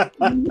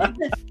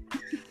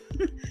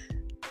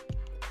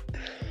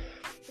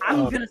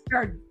 I'm gonna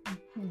start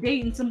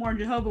dating some more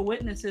Jehovah's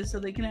Witnesses so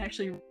they can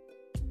actually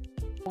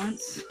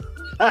once.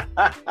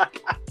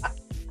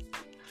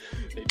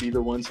 They'd be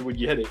the ones who would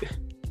get it.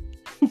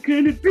 Who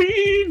can it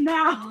be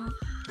now?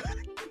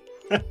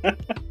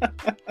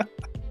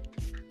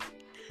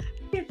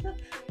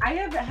 I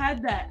haven't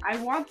had that. I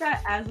want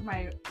that as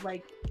my,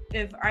 like,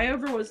 if I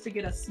ever was to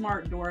get a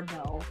smart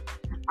doorbell,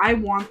 I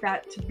want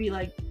that to be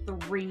like the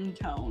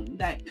ringtone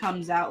that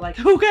comes out like,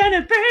 who can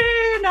it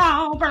be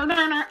now?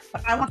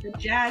 I want the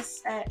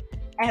jazz set,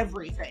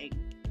 everything.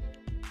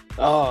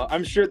 Oh,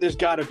 I'm sure there's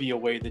got to be a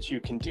way that you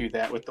can do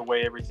that with the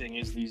way everything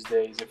is these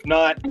days. If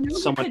not,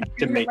 someone has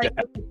to make it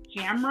that with the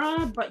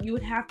camera, but you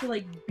would have to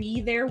like be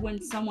there when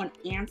someone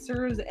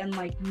answers and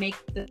like make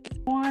this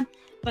one.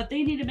 But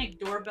they need to make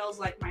doorbells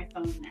like my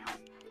phone now.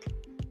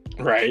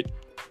 Right.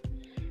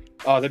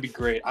 Oh, that'd be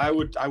great. I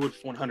would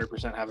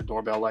 100% have a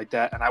doorbell like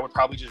that, and I would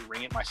probably just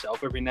ring it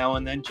myself every now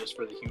and then just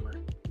for the humor.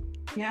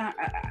 Yeah,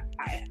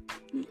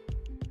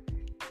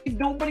 if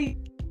nobody's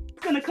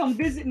gonna come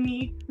visit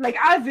me like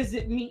I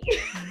visit me.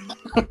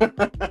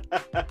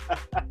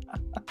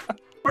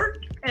 Work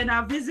and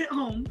I visit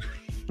home.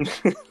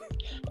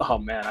 Oh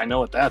man, I know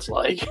what that's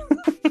like.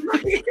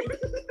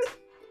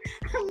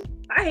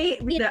 I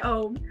hate being at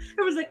home.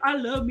 It was like, I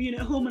love being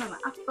at home, and I'm like,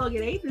 I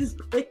fucking hate this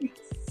place.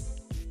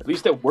 At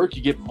least at work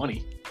you get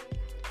money.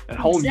 At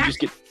home you just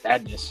get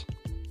sadness.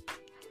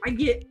 I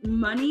get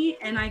money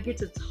and I get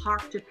to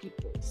talk to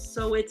people.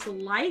 So it's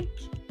like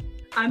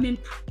I'm in.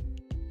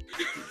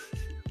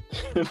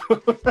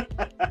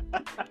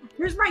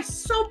 Here's my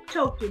soap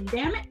token,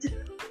 damn it.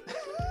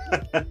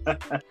 I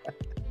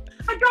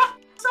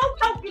dropped soap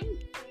token.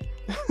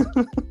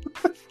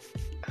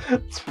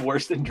 It's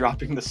worse than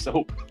dropping the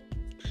soap.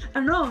 I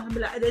know. I'm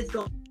like, let's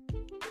go.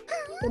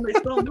 Somebody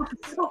stole my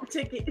soap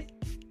ticket.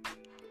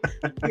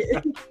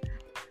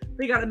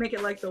 They gotta make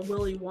it like the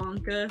Willy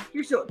Wonka.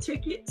 Here's your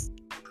tickets.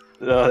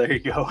 Oh, there you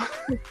go.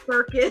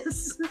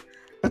 Circus.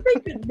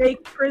 They could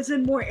make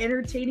prison more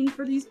entertaining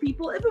for these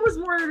people. If it was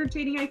more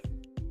entertaining, I'd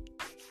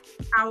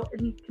out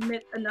and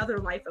commit another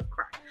life of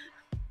crime.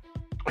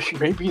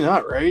 Maybe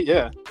not, right?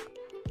 Yeah.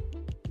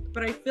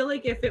 But I feel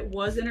like if it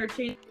was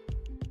entertaining,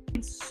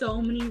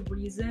 so many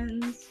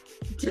reasons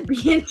to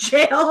be in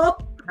jail.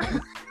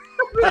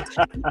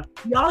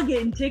 Y'all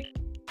getting tickets.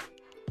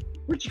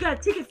 What you got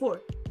a ticket for?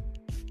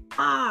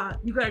 Ah,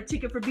 you got a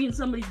ticket for being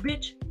somebody's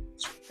bitch?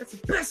 That's the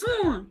best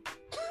one.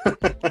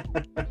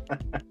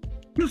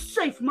 You're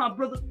safe, my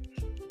brother.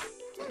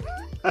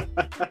 I'm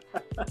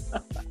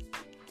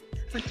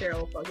a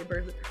terrible fucking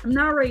person. I'm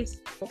not a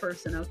racist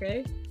person,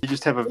 okay? You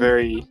just have a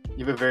very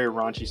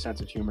raunchy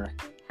sense of humor.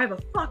 I have a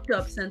fucked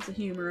up sense of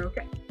humor,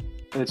 okay?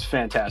 It's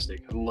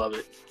fantastic. I love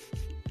it.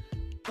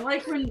 I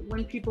like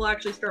when people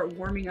actually start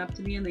warming up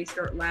to me and they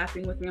start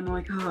laughing with me. I'm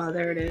like, oh,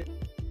 there it is.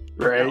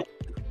 Right.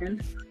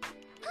 And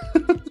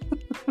it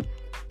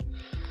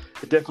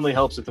definitely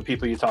helps if the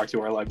people you talk to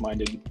are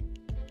like-minded.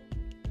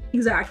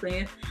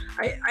 exactly.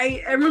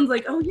 Everyone's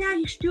like, oh yeah,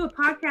 you should do a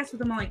podcast with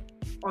them. I'm like,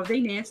 are they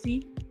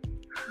nasty?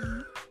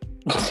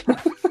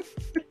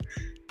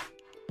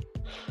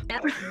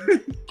 I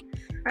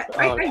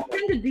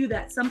tend to do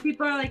that. Some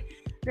people are like,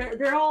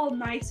 they're all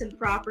nice and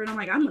proper, and I'm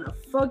like, I'm gonna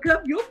fuck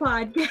up your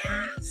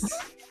podcast.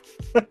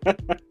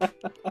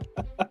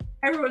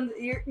 Everyone,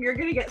 you're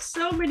gonna get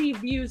so many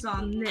views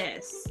on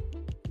this.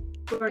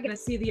 We're gonna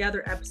see the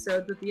other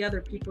episodes with the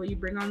other people you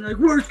bring on. They're like,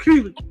 where's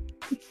Keely?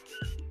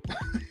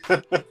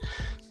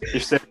 You're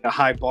setting a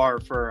high bar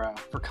for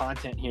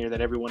content here that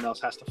everyone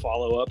else has to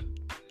follow up.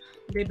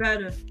 They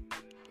better.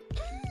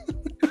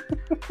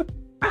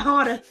 I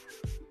oughta.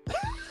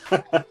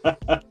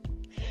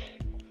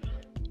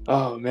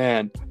 Oh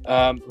man,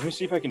 let me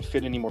see if I can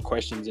fit any more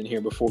questions in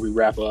here before we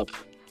wrap up.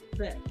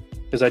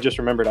 Because I just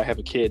remembered I have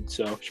a kid,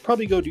 so I should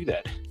probably go do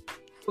that.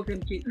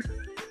 Fucking cute.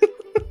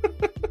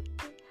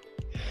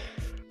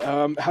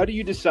 How do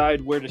you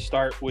decide where to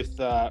start with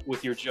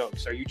your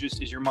jokes?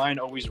 Is your mind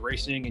always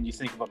racing and you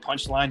think of a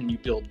punchline and you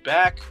build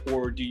back,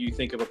 or do you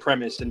think of a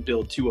premise and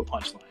build to a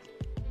punchline?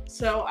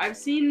 So I've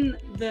seen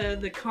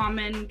the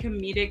common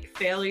comedic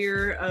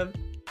failure of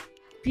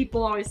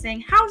people always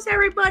saying, "How's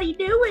everybody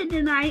doing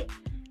tonight?"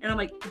 And I'm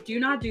like, do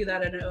not do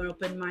that at an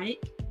open mic.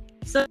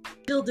 So I'm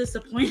still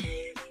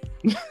disappointed.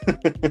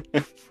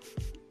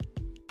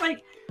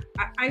 Like,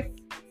 I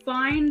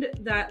find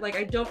that, like,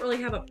 I don't really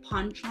have a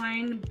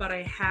punchline, but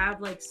I have,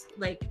 like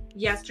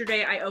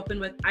yesterday I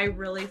opened with, I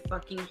really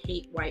fucking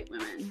hate white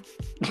women.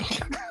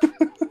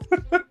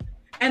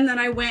 And then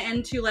I went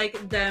into,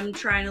 like, them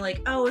trying to,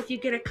 like, oh, if you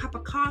get a cup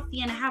of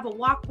coffee and have a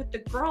walk with the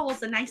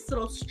girls, a nice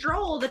little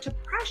stroll, the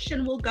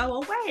depression will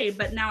go away.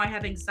 But now I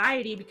have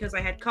anxiety because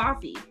I had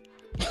coffee.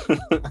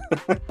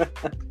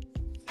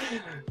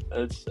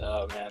 That's,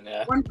 oh man,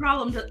 yeah. One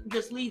problem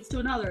just leads to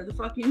another. The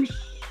fucking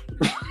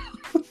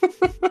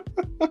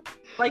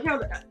like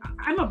how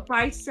I'm a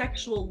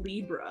bisexual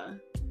Libra,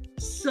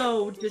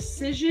 so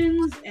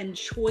decisions and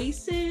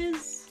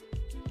choices,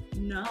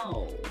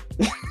 no.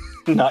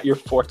 Not your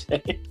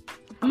forte.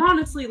 I'm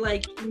honestly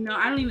like, no,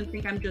 I don't even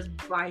think I'm just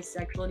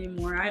bisexual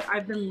anymore.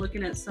 I've been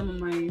looking at some of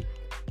my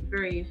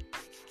very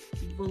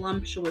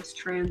voluptuous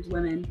trans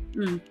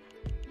women.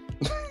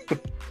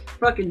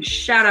 Fucking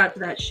shout out to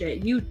that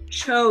shit. You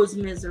chose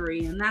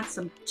misery, and that's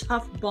some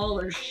tough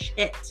baller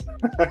shit.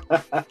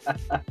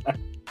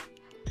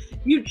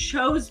 You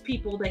chose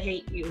people to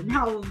hate you.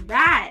 Now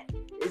that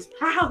is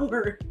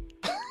power.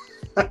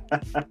 It's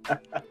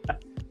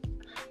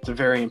a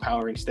very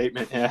empowering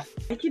statement, yeah.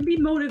 It can be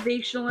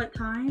motivational at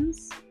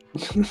times.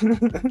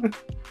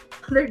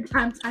 Other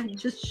times I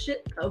just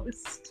shit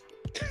post.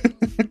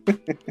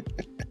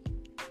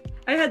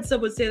 I had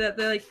someone say that.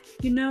 They're like,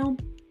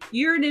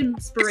 you're an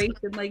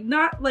inspiration. Like,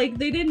 not like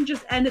they didn't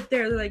just end it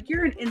there. They're like,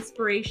 you're an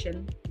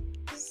inspiration.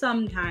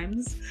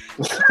 Sometimes.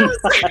 I was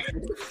like,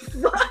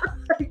 fuck,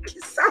 you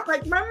sound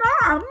like my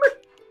mom.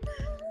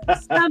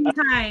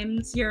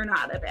 Sometimes you're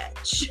not a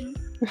bitch.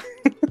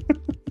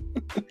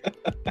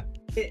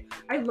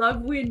 I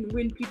love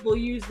when people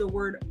use the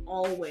word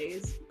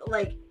always.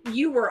 Like,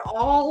 you were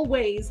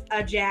always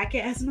a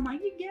jackass. And I'm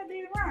like, you get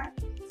it right.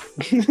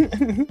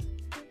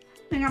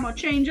 Think I'm gonna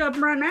change up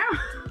right now.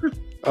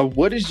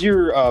 What's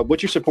your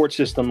support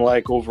system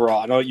like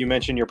overall? I know you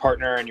mentioned your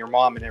partner and your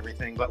mom and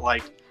everything, but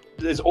like,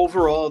 is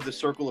overall the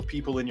circle of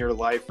people in your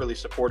life really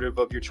supportive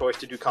of your choice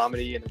to do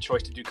comedy and the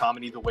choice to do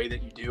comedy the way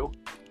that you do?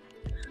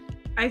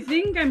 I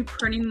think I'm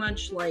pretty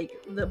much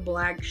like the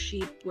black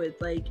sheep with,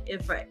 like,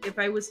 if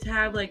I was to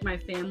have like my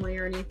family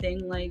or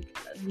anything, like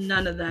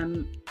none of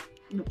them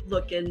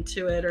look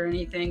into it or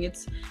anything.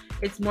 It's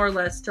more or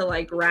less to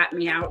like rat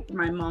me out to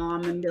my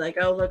mom and be like,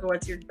 oh, look at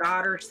what's your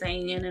daughter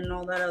saying and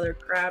all that other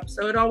crap.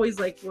 So it always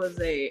like was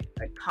a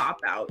cop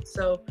out.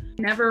 So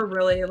never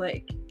really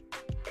like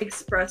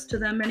expressed to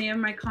them any of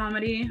my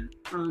comedy.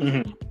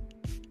 I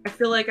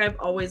feel like I've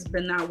always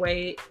been that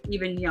way,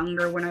 even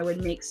younger, when I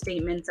would make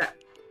statements at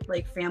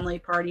like family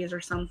parties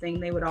or something.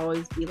 They would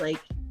always be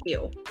like,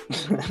 ew.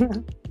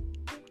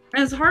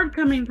 And it's hard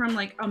coming from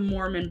like a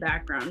Mormon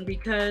background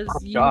because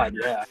yeah.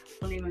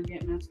 Don't even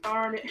get me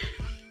started.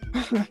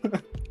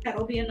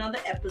 That'll be another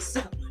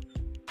episode.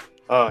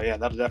 Oh yeah,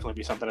 that'll definitely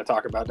be something to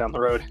talk about down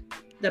the road.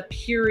 The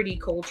purity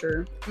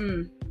culture.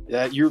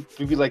 Yeah, you'd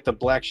be like the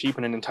black sheep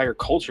in an entire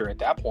culture at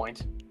that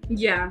point.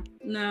 Yeah,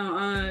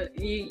 no.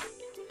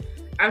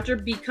 After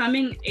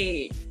becoming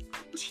a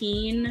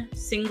teen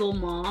single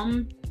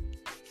mom,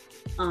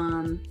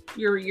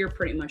 you're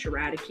pretty much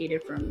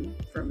eradicated from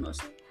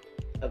most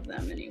of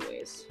them,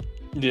 anyways.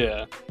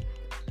 Yeah.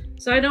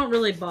 So I don't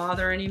really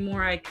bother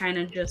anymore. I kind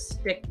of just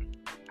stick.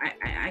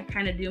 I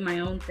kind of do my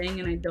own thing,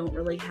 and I don't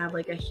really have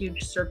like a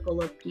huge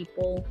circle of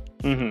people.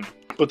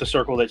 But the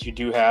circle that you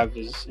do have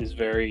is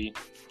very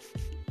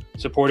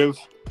supportive.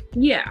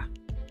 Yeah.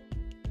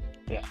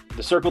 Yeah.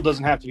 The circle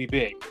doesn't have to be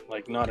big,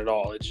 like not at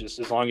all. It's just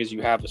as long as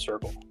you have a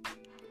circle.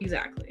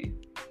 Exactly.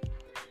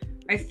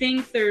 I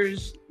think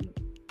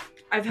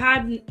I've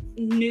had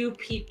new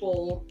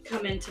people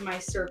come into my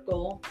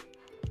circle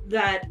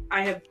that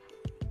I have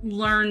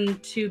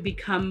learned to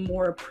become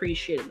more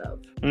appreciative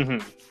of.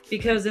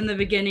 Because in the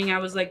beginning I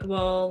was like,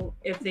 well,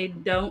 if they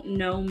don't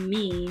know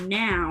me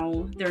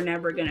now, they're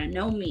never gonna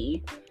know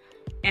me.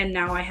 And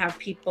now I have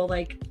people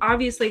like,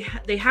 obviously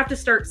they have to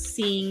start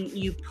seeing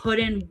you put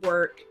in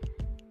work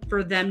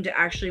for them to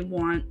actually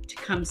want to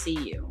come see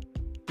you.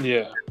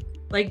 Yeah.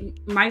 Like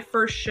my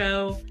first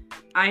show,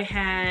 I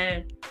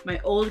had my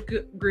old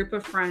group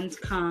of friends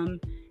come,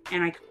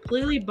 and I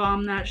completely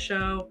bombed that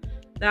show.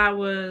 That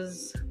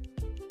was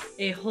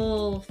a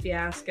whole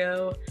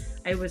fiasco.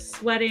 I was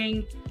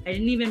sweating. I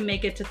didn't even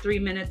make it to 3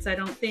 minutes, I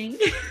don't think.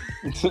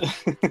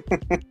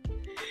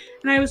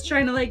 And I was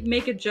trying to like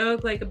make a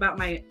joke like about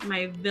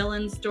my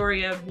villain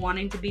story of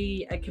wanting to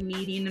be a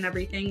comedian and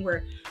everything,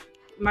 where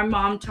my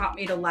mom taught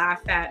me to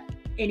laugh at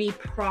any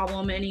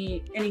problem,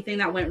 anything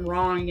that went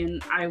wrong.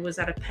 And I was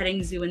at a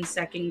petting zoo in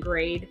 2nd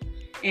grade,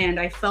 and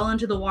I fell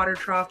into the water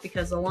trough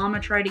because the llama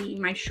tried to eat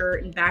my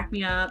shirt and back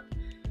me up.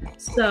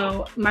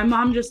 So my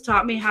mom just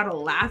taught me how to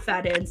laugh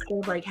at it instead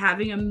of like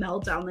having a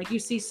meltdown. Like you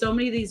see so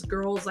many of these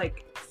girls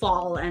like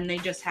fall and they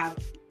just have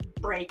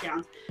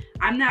breakdowns.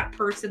 I'm that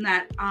person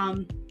that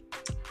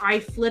I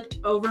flipped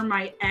over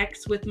my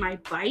ex with my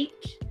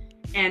bike,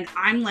 and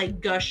I'm like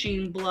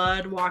gushing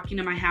blood walking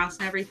to my house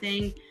and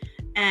everything,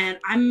 and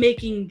I'm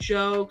making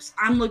jokes.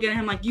 I'm looking at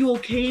him like, you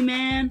okay,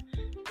 man?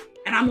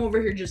 And I'm over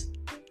here just,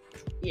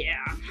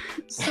 yeah.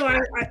 So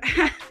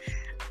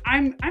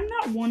I'm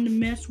not one to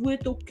mess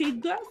with, okay,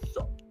 guys?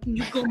 So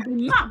you gonna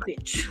be my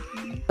bitch.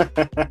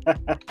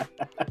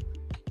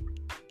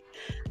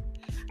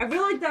 I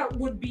feel like that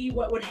would be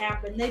what would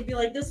happen. They'd be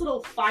like, this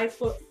little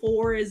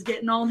 5'4" is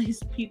getting all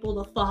these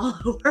people to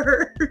follow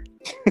her.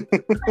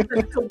 Like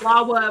the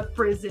Chihuahua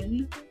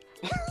prison.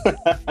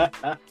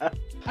 I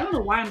don't know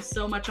why I'm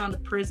so much on the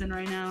prison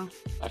right now.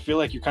 I feel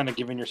like you're kind of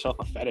giving yourself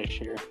a fetish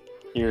here.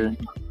 You're...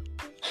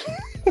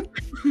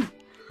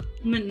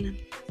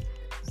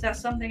 Is that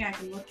something I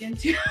can look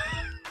into?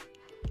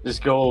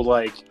 Just go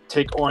like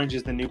take Orange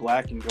is the New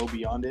Black and go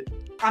beyond it.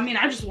 I mean,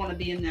 I just want to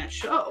be in that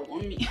show. I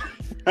mean,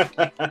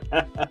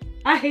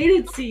 I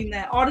hated seeing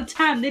that all the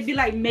time. They'd be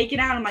like making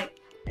out. I'm like,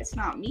 that's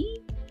not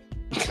me.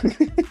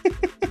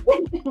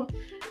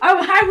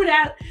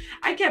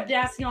 I kept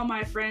asking all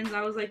my friends. I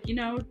was like, do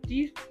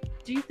you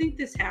think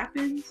this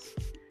happens?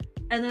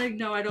 And they're like,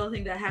 no, I don't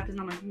think that happens.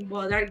 I'm like,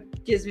 well,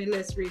 that gives me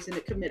less reason to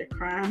commit a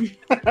crime.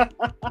 I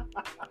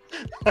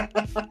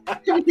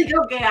think,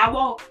 okay, I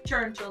won't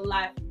turn to a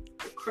life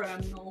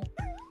criminal.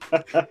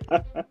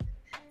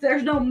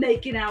 There's no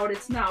making out.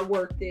 It's not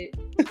worth it.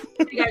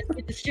 You guys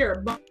get to share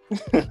a bunk.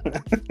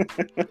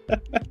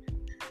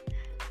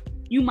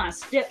 You my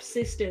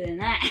stepsister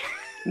and I.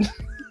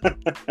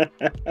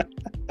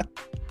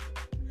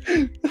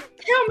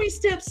 Tell me,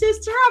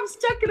 stepsister, I'm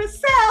stuck in a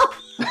cell.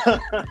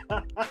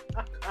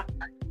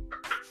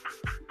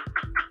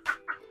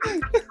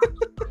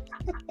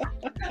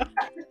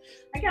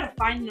 I gotta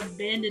find an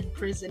abandoned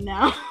prison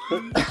now.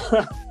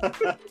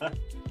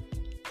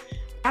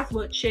 That's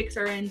what chicks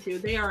are into.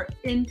 They are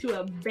into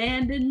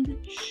abandoned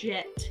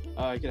shit.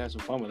 Oh, you can have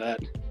some fun with that.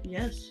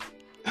 Yes.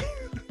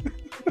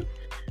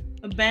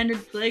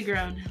 Abandoned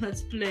playground.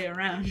 Let's play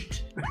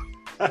around.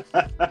 I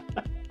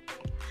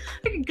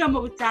can come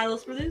up with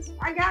titles for this.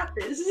 I got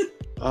this.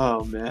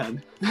 Oh,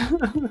 man.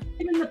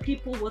 Giving the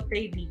people what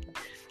they need.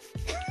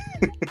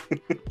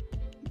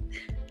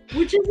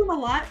 Which isn't a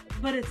lot,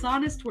 but it's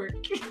honest work.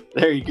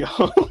 There you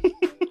go.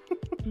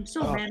 I'm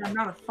so mad I'm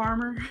not a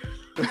farmer.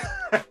 I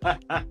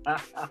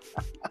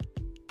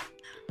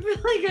feel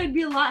like I'd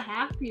be a lot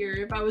happier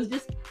if I was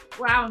just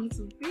plowing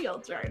some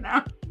fields right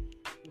now.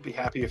 Be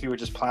happy if you were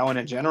just plowing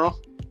in general.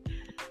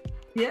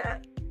 Yeah.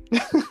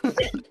 Plowing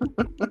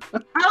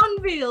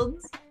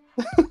fields.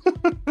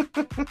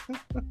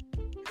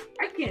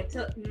 I can't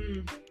tell.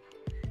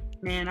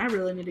 Man, I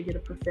really need to get a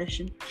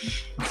profession.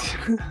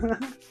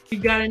 You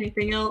got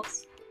anything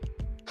else?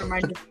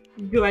 Or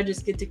do I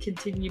just get to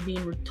continue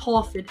being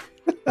retarded?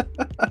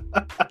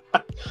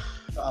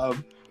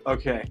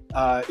 Okay.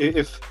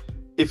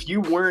 If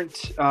you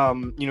weren't,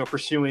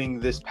 pursuing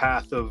this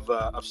path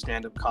of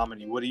stand-up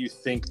comedy, what do you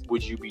think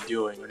would you be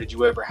doing, or did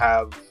you ever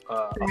have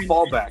a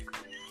fallback?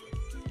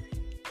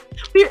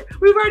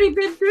 We've already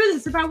been through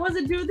this. If I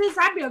wasn't doing this,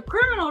 I'd be a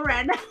criminal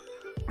right now.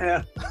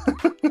 Yeah.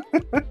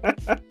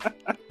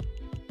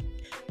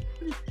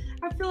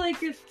 I feel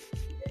like if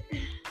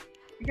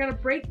you gotta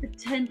break the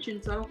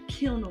tension so I don't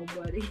kill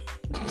nobody.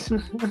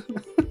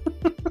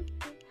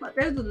 But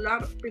there's a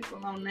lot of people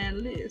on that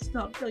list,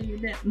 I'll tell you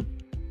that.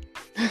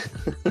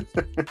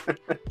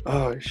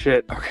 Oh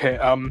shit. Okay.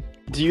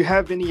 Do you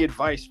have any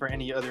advice for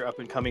any other up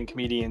and coming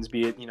comedians,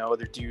 be it,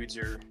 other dudes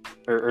or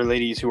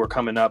ladies who are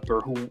coming up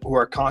or who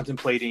are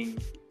contemplating,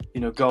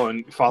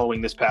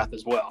 following this path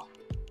as well?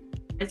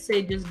 I'd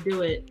say just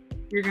do it.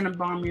 You're gonna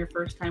bomb your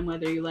first time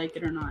whether you like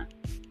it or not.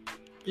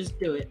 Just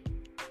do it.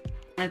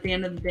 And at the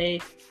end of the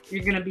day,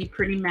 you're gonna be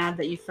pretty mad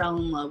that you fell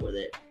in love with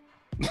it.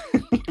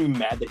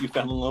 Mad that you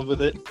fell in love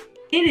with it?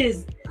 It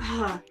is.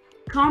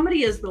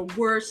 Comedy is the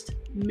worst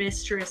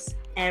mistress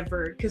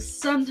ever, because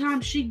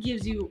sometimes she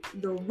gives you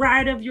the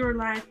ride of your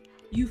life.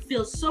 You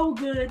feel so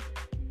good,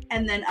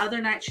 and then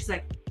other night she's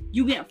like,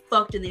 you get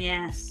fucked in the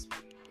ass.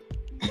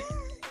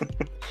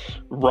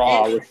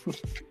 Raw. And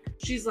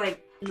she's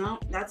like, no,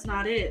 that's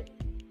not it.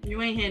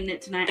 You ain't hitting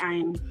it tonight. I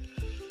am.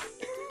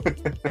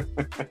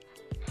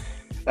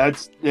 I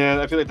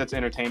feel like that's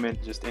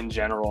entertainment just in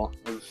general.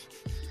 I've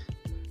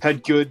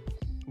had good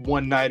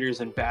one-nighters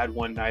and bad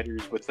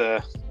one-nighters with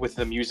the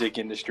music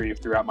industry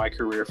throughout my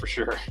career, for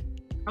sure.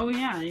 Oh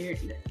yeah,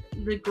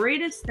 the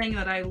greatest thing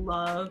that I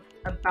love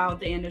about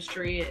the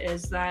industry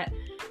is that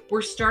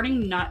we're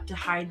starting not to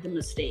hide the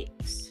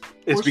mistakes.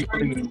 We're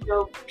starting to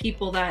show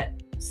people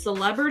that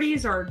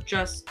celebrities are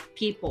just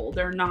people.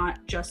 They're not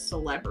just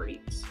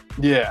celebrities.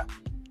 Yeah.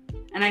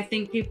 And I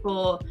think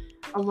people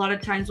a lot of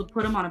times will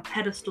put them on a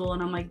pedestal,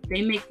 and I'm like,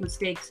 they make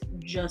mistakes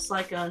just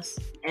like us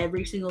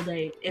every single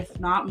day, if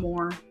not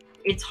more.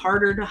 It's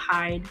harder to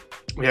hide.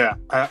 Yeah,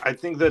 I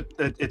think that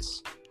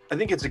it's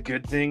a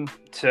good thing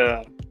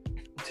to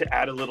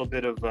add a little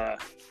bit of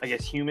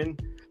human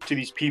to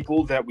these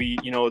people that we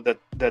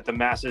that the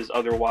masses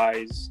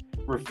otherwise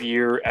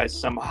revere as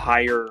some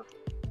higher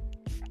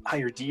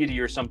deity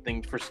or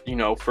something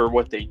for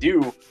what they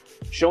do,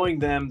 showing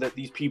them that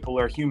these people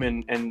are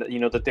human and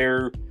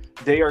that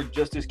they are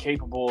just as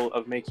capable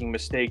of making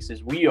mistakes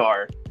as we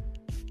are.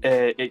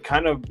 It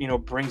kind of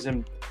brings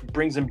them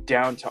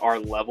down to our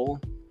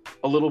level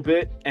a little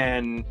bit,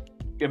 and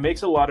it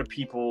makes a lot of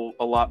people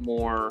a lot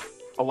more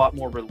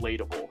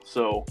relatable.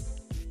 So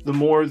the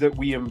more that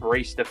we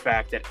embrace the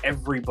fact that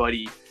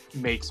everybody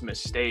makes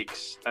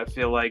mistakes, I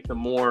feel like the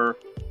more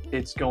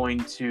it's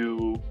going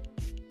to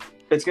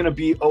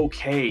be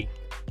okay.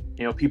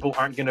 People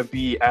aren't going to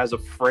be as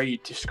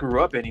afraid to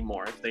screw up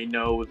anymore if they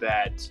know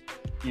that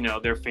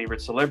their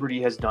favorite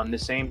celebrity has done the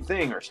same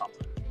thing or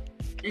something.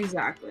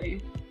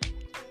 Exactly.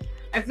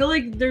 I feel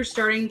like they're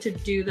starting to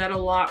do that a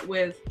lot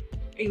with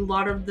a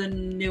lot of the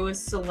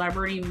newest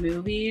celebrity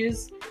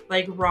movies,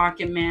 like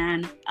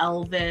Rocketman,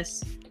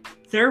 Elvis.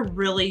 They're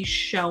really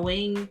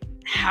showing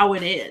how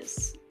it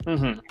is.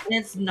 Mm-hmm. And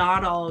it's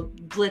not all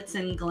glitz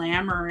and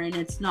glamour, and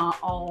it's not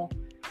all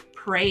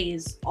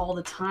praise all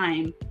the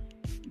time.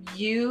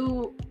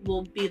 You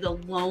will be the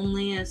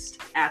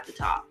loneliest at the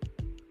top.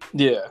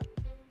 Yeah.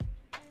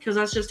 because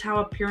that's just how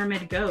a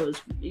pyramid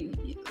goes.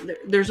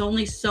 There's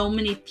only so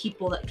many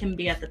people that can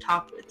be at the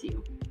top with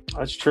you.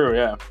 That's true,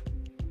 yeah.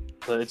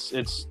 So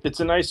it's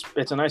a nice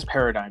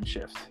paradigm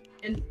shift.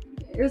 And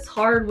it's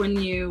hard when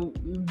you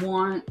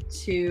want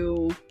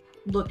to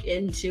look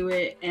into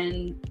it,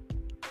 and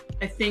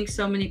I think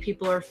so many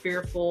people are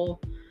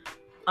fearful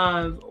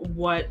of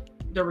what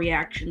the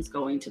reaction's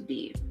going to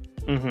be.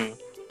 Mm-hmm.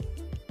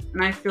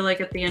 And I feel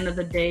like at the end of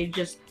the day,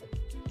 just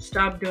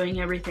stop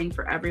doing everything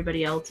for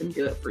everybody else and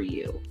do it for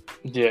you.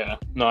 Yeah,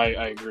 no,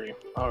 I agree.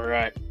 All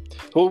right.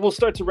 Well, we'll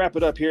start to wrap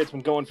it up here. It's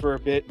been going for a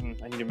bit, and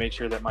I need to make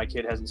sure that my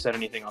kid hasn't set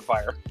anything on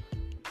fire.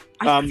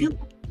 I feel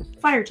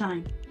fire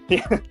time.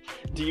 Yeah.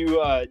 Do you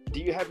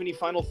have any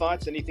final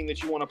thoughts? Anything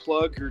that you want to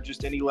plug, or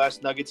just any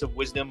last nuggets of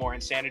wisdom or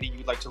insanity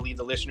you'd like to leave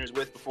the listeners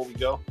with before we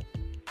go?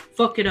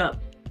 Fuck it up.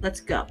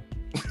 Let's go.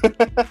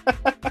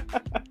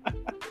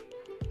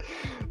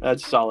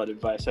 That's solid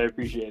advice. I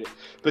appreciate it.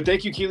 But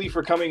thank you, Keely,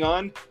 for coming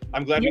on.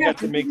 I'm glad we got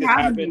to make this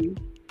happen.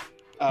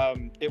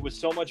 It was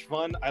so much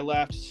fun. I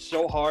laughed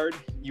so hard.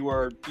 You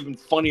are even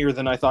funnier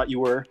than I thought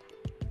you were.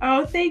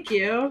 Oh, thank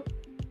you.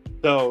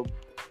 So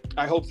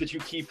I hope that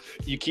you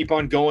keep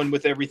on going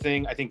with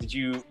everything. I think that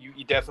you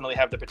definitely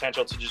have the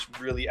potential to just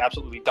really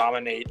absolutely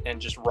dominate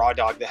and just raw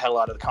dog the hell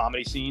out of the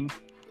comedy scene.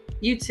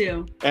 You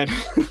too. And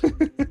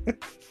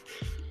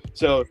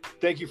so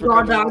thank you for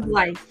raw dog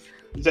life.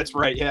 That's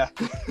right. Yeah.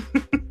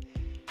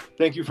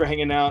 Thank you for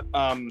hanging out.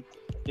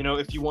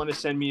 If you want to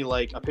send me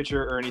like a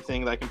picture or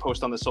anything that I can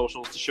post on the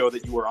socials to show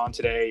that you were on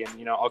today,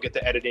 and I'll get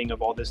the editing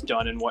of all this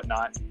done and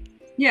whatnot.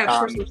 Yeah, of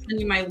course. I'll send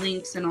you my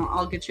links and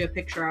I'll get you a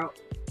picture out.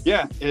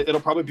 Yeah,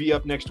 it'll probably be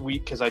up next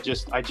week because I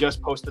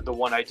just posted the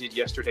one I did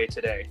yesterday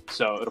today,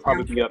 so it'll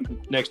probably be up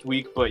next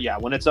week. But yeah,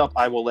 when it's up,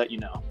 I will let you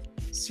know.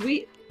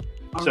 Sweet.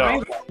 All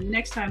right.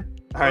 Next time.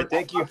 All right.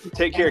 Thank you.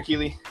 Take care,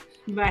 Keely.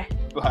 Bye.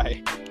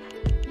 Bye.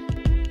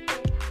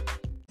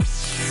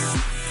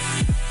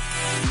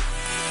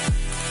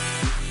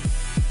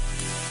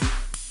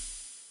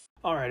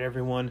 All right,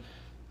 everyone.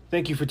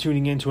 Thank you for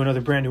tuning in to another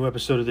brand new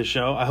episode of the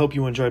show. I hope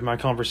you enjoyed my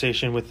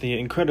conversation with the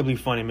incredibly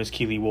funny Miss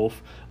Keely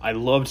Wolf. I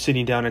loved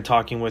sitting down and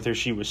talking with her.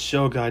 She was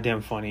so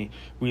goddamn funny.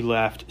 We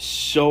laughed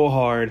so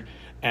hard,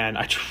 and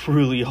I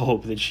truly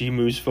hope that she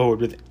moves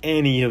forward with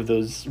any of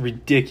those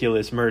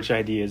ridiculous merch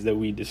ideas that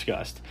we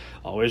discussed.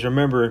 Always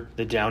remember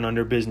the Down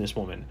Under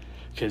businesswoman,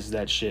 because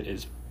that shit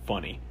is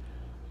funny.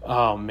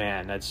 Oh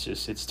man,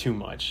 it's too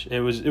much.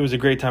 It was a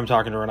great time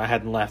talking to her, and I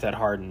hadn't laughed that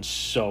hard in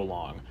so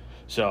long.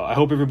 So I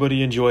hope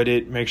everybody enjoyed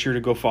it. Make sure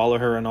to go follow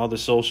her on all the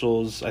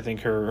socials. I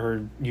think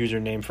her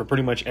username for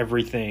pretty much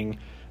everything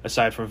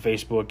aside from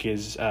Facebook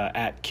is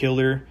at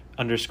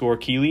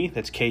killer_Keely.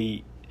 That's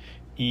Keeley.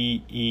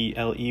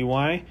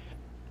 I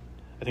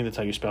think that's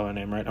how you spell her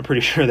name, right? I'm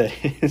pretty sure that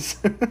is.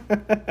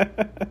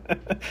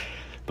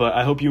 But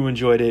I hope you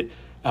enjoyed it.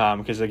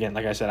 Because again,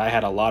 like I said, I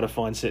had a lot of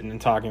fun sitting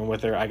and talking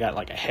with her. I got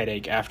like a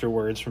headache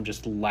afterwards from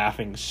just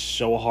laughing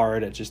so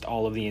hard at just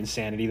all of the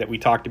insanity that we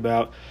talked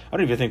about. I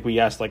don't even think we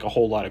asked like a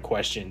whole lot of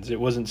questions. It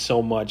wasn't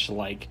so much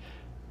like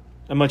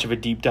much of a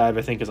deep dive,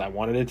 I think, as I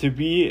wanted it to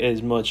be,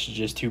 as much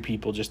just two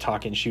people just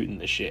talking, shooting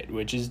the shit,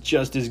 which is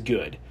just as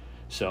good.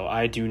 So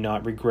I do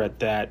not regret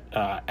that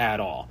at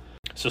all.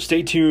 So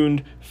stay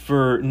tuned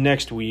for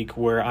next week,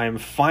 where I am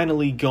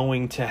finally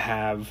going to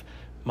have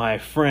my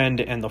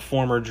friend and the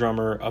former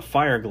drummer of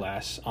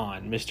Fireglass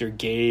on, Mr.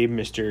 Gabe,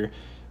 Mr.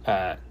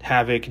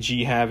 Havoc,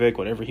 G Havoc,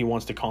 whatever he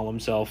wants to call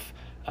himself,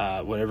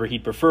 whatever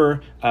he'd prefer.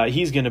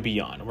 He's going to be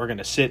on. We're going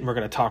to sit and we're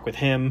going to talk with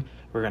him.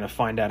 We're going to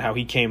find out how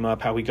he came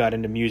up, how he got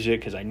into music,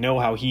 because I know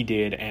how he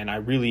did, and I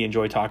really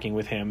enjoy talking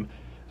with him.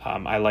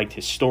 I liked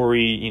his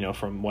story,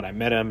 from when I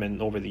met him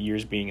and over the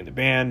years being in the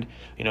band.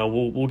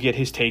 We'll get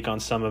his take on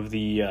some of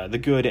the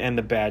good and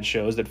the bad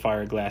shows that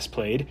Fireglass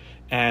played,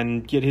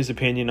 and get his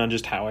opinion on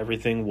just how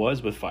everything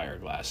was with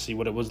Fireglass. See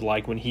what it was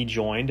like when he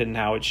joined and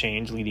how it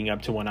changed leading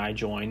up to when I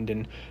joined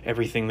and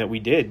everything that we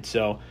did.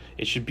 So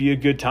it should be a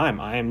good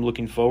time. I am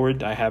looking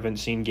forward. I haven't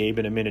seen Gabe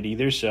in a minute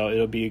either, so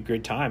it'll be a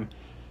good time.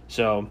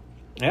 So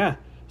yeah,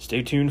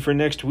 stay tuned for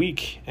next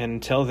week. And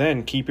until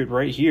then, keep it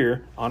right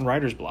here on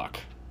Writer's Block.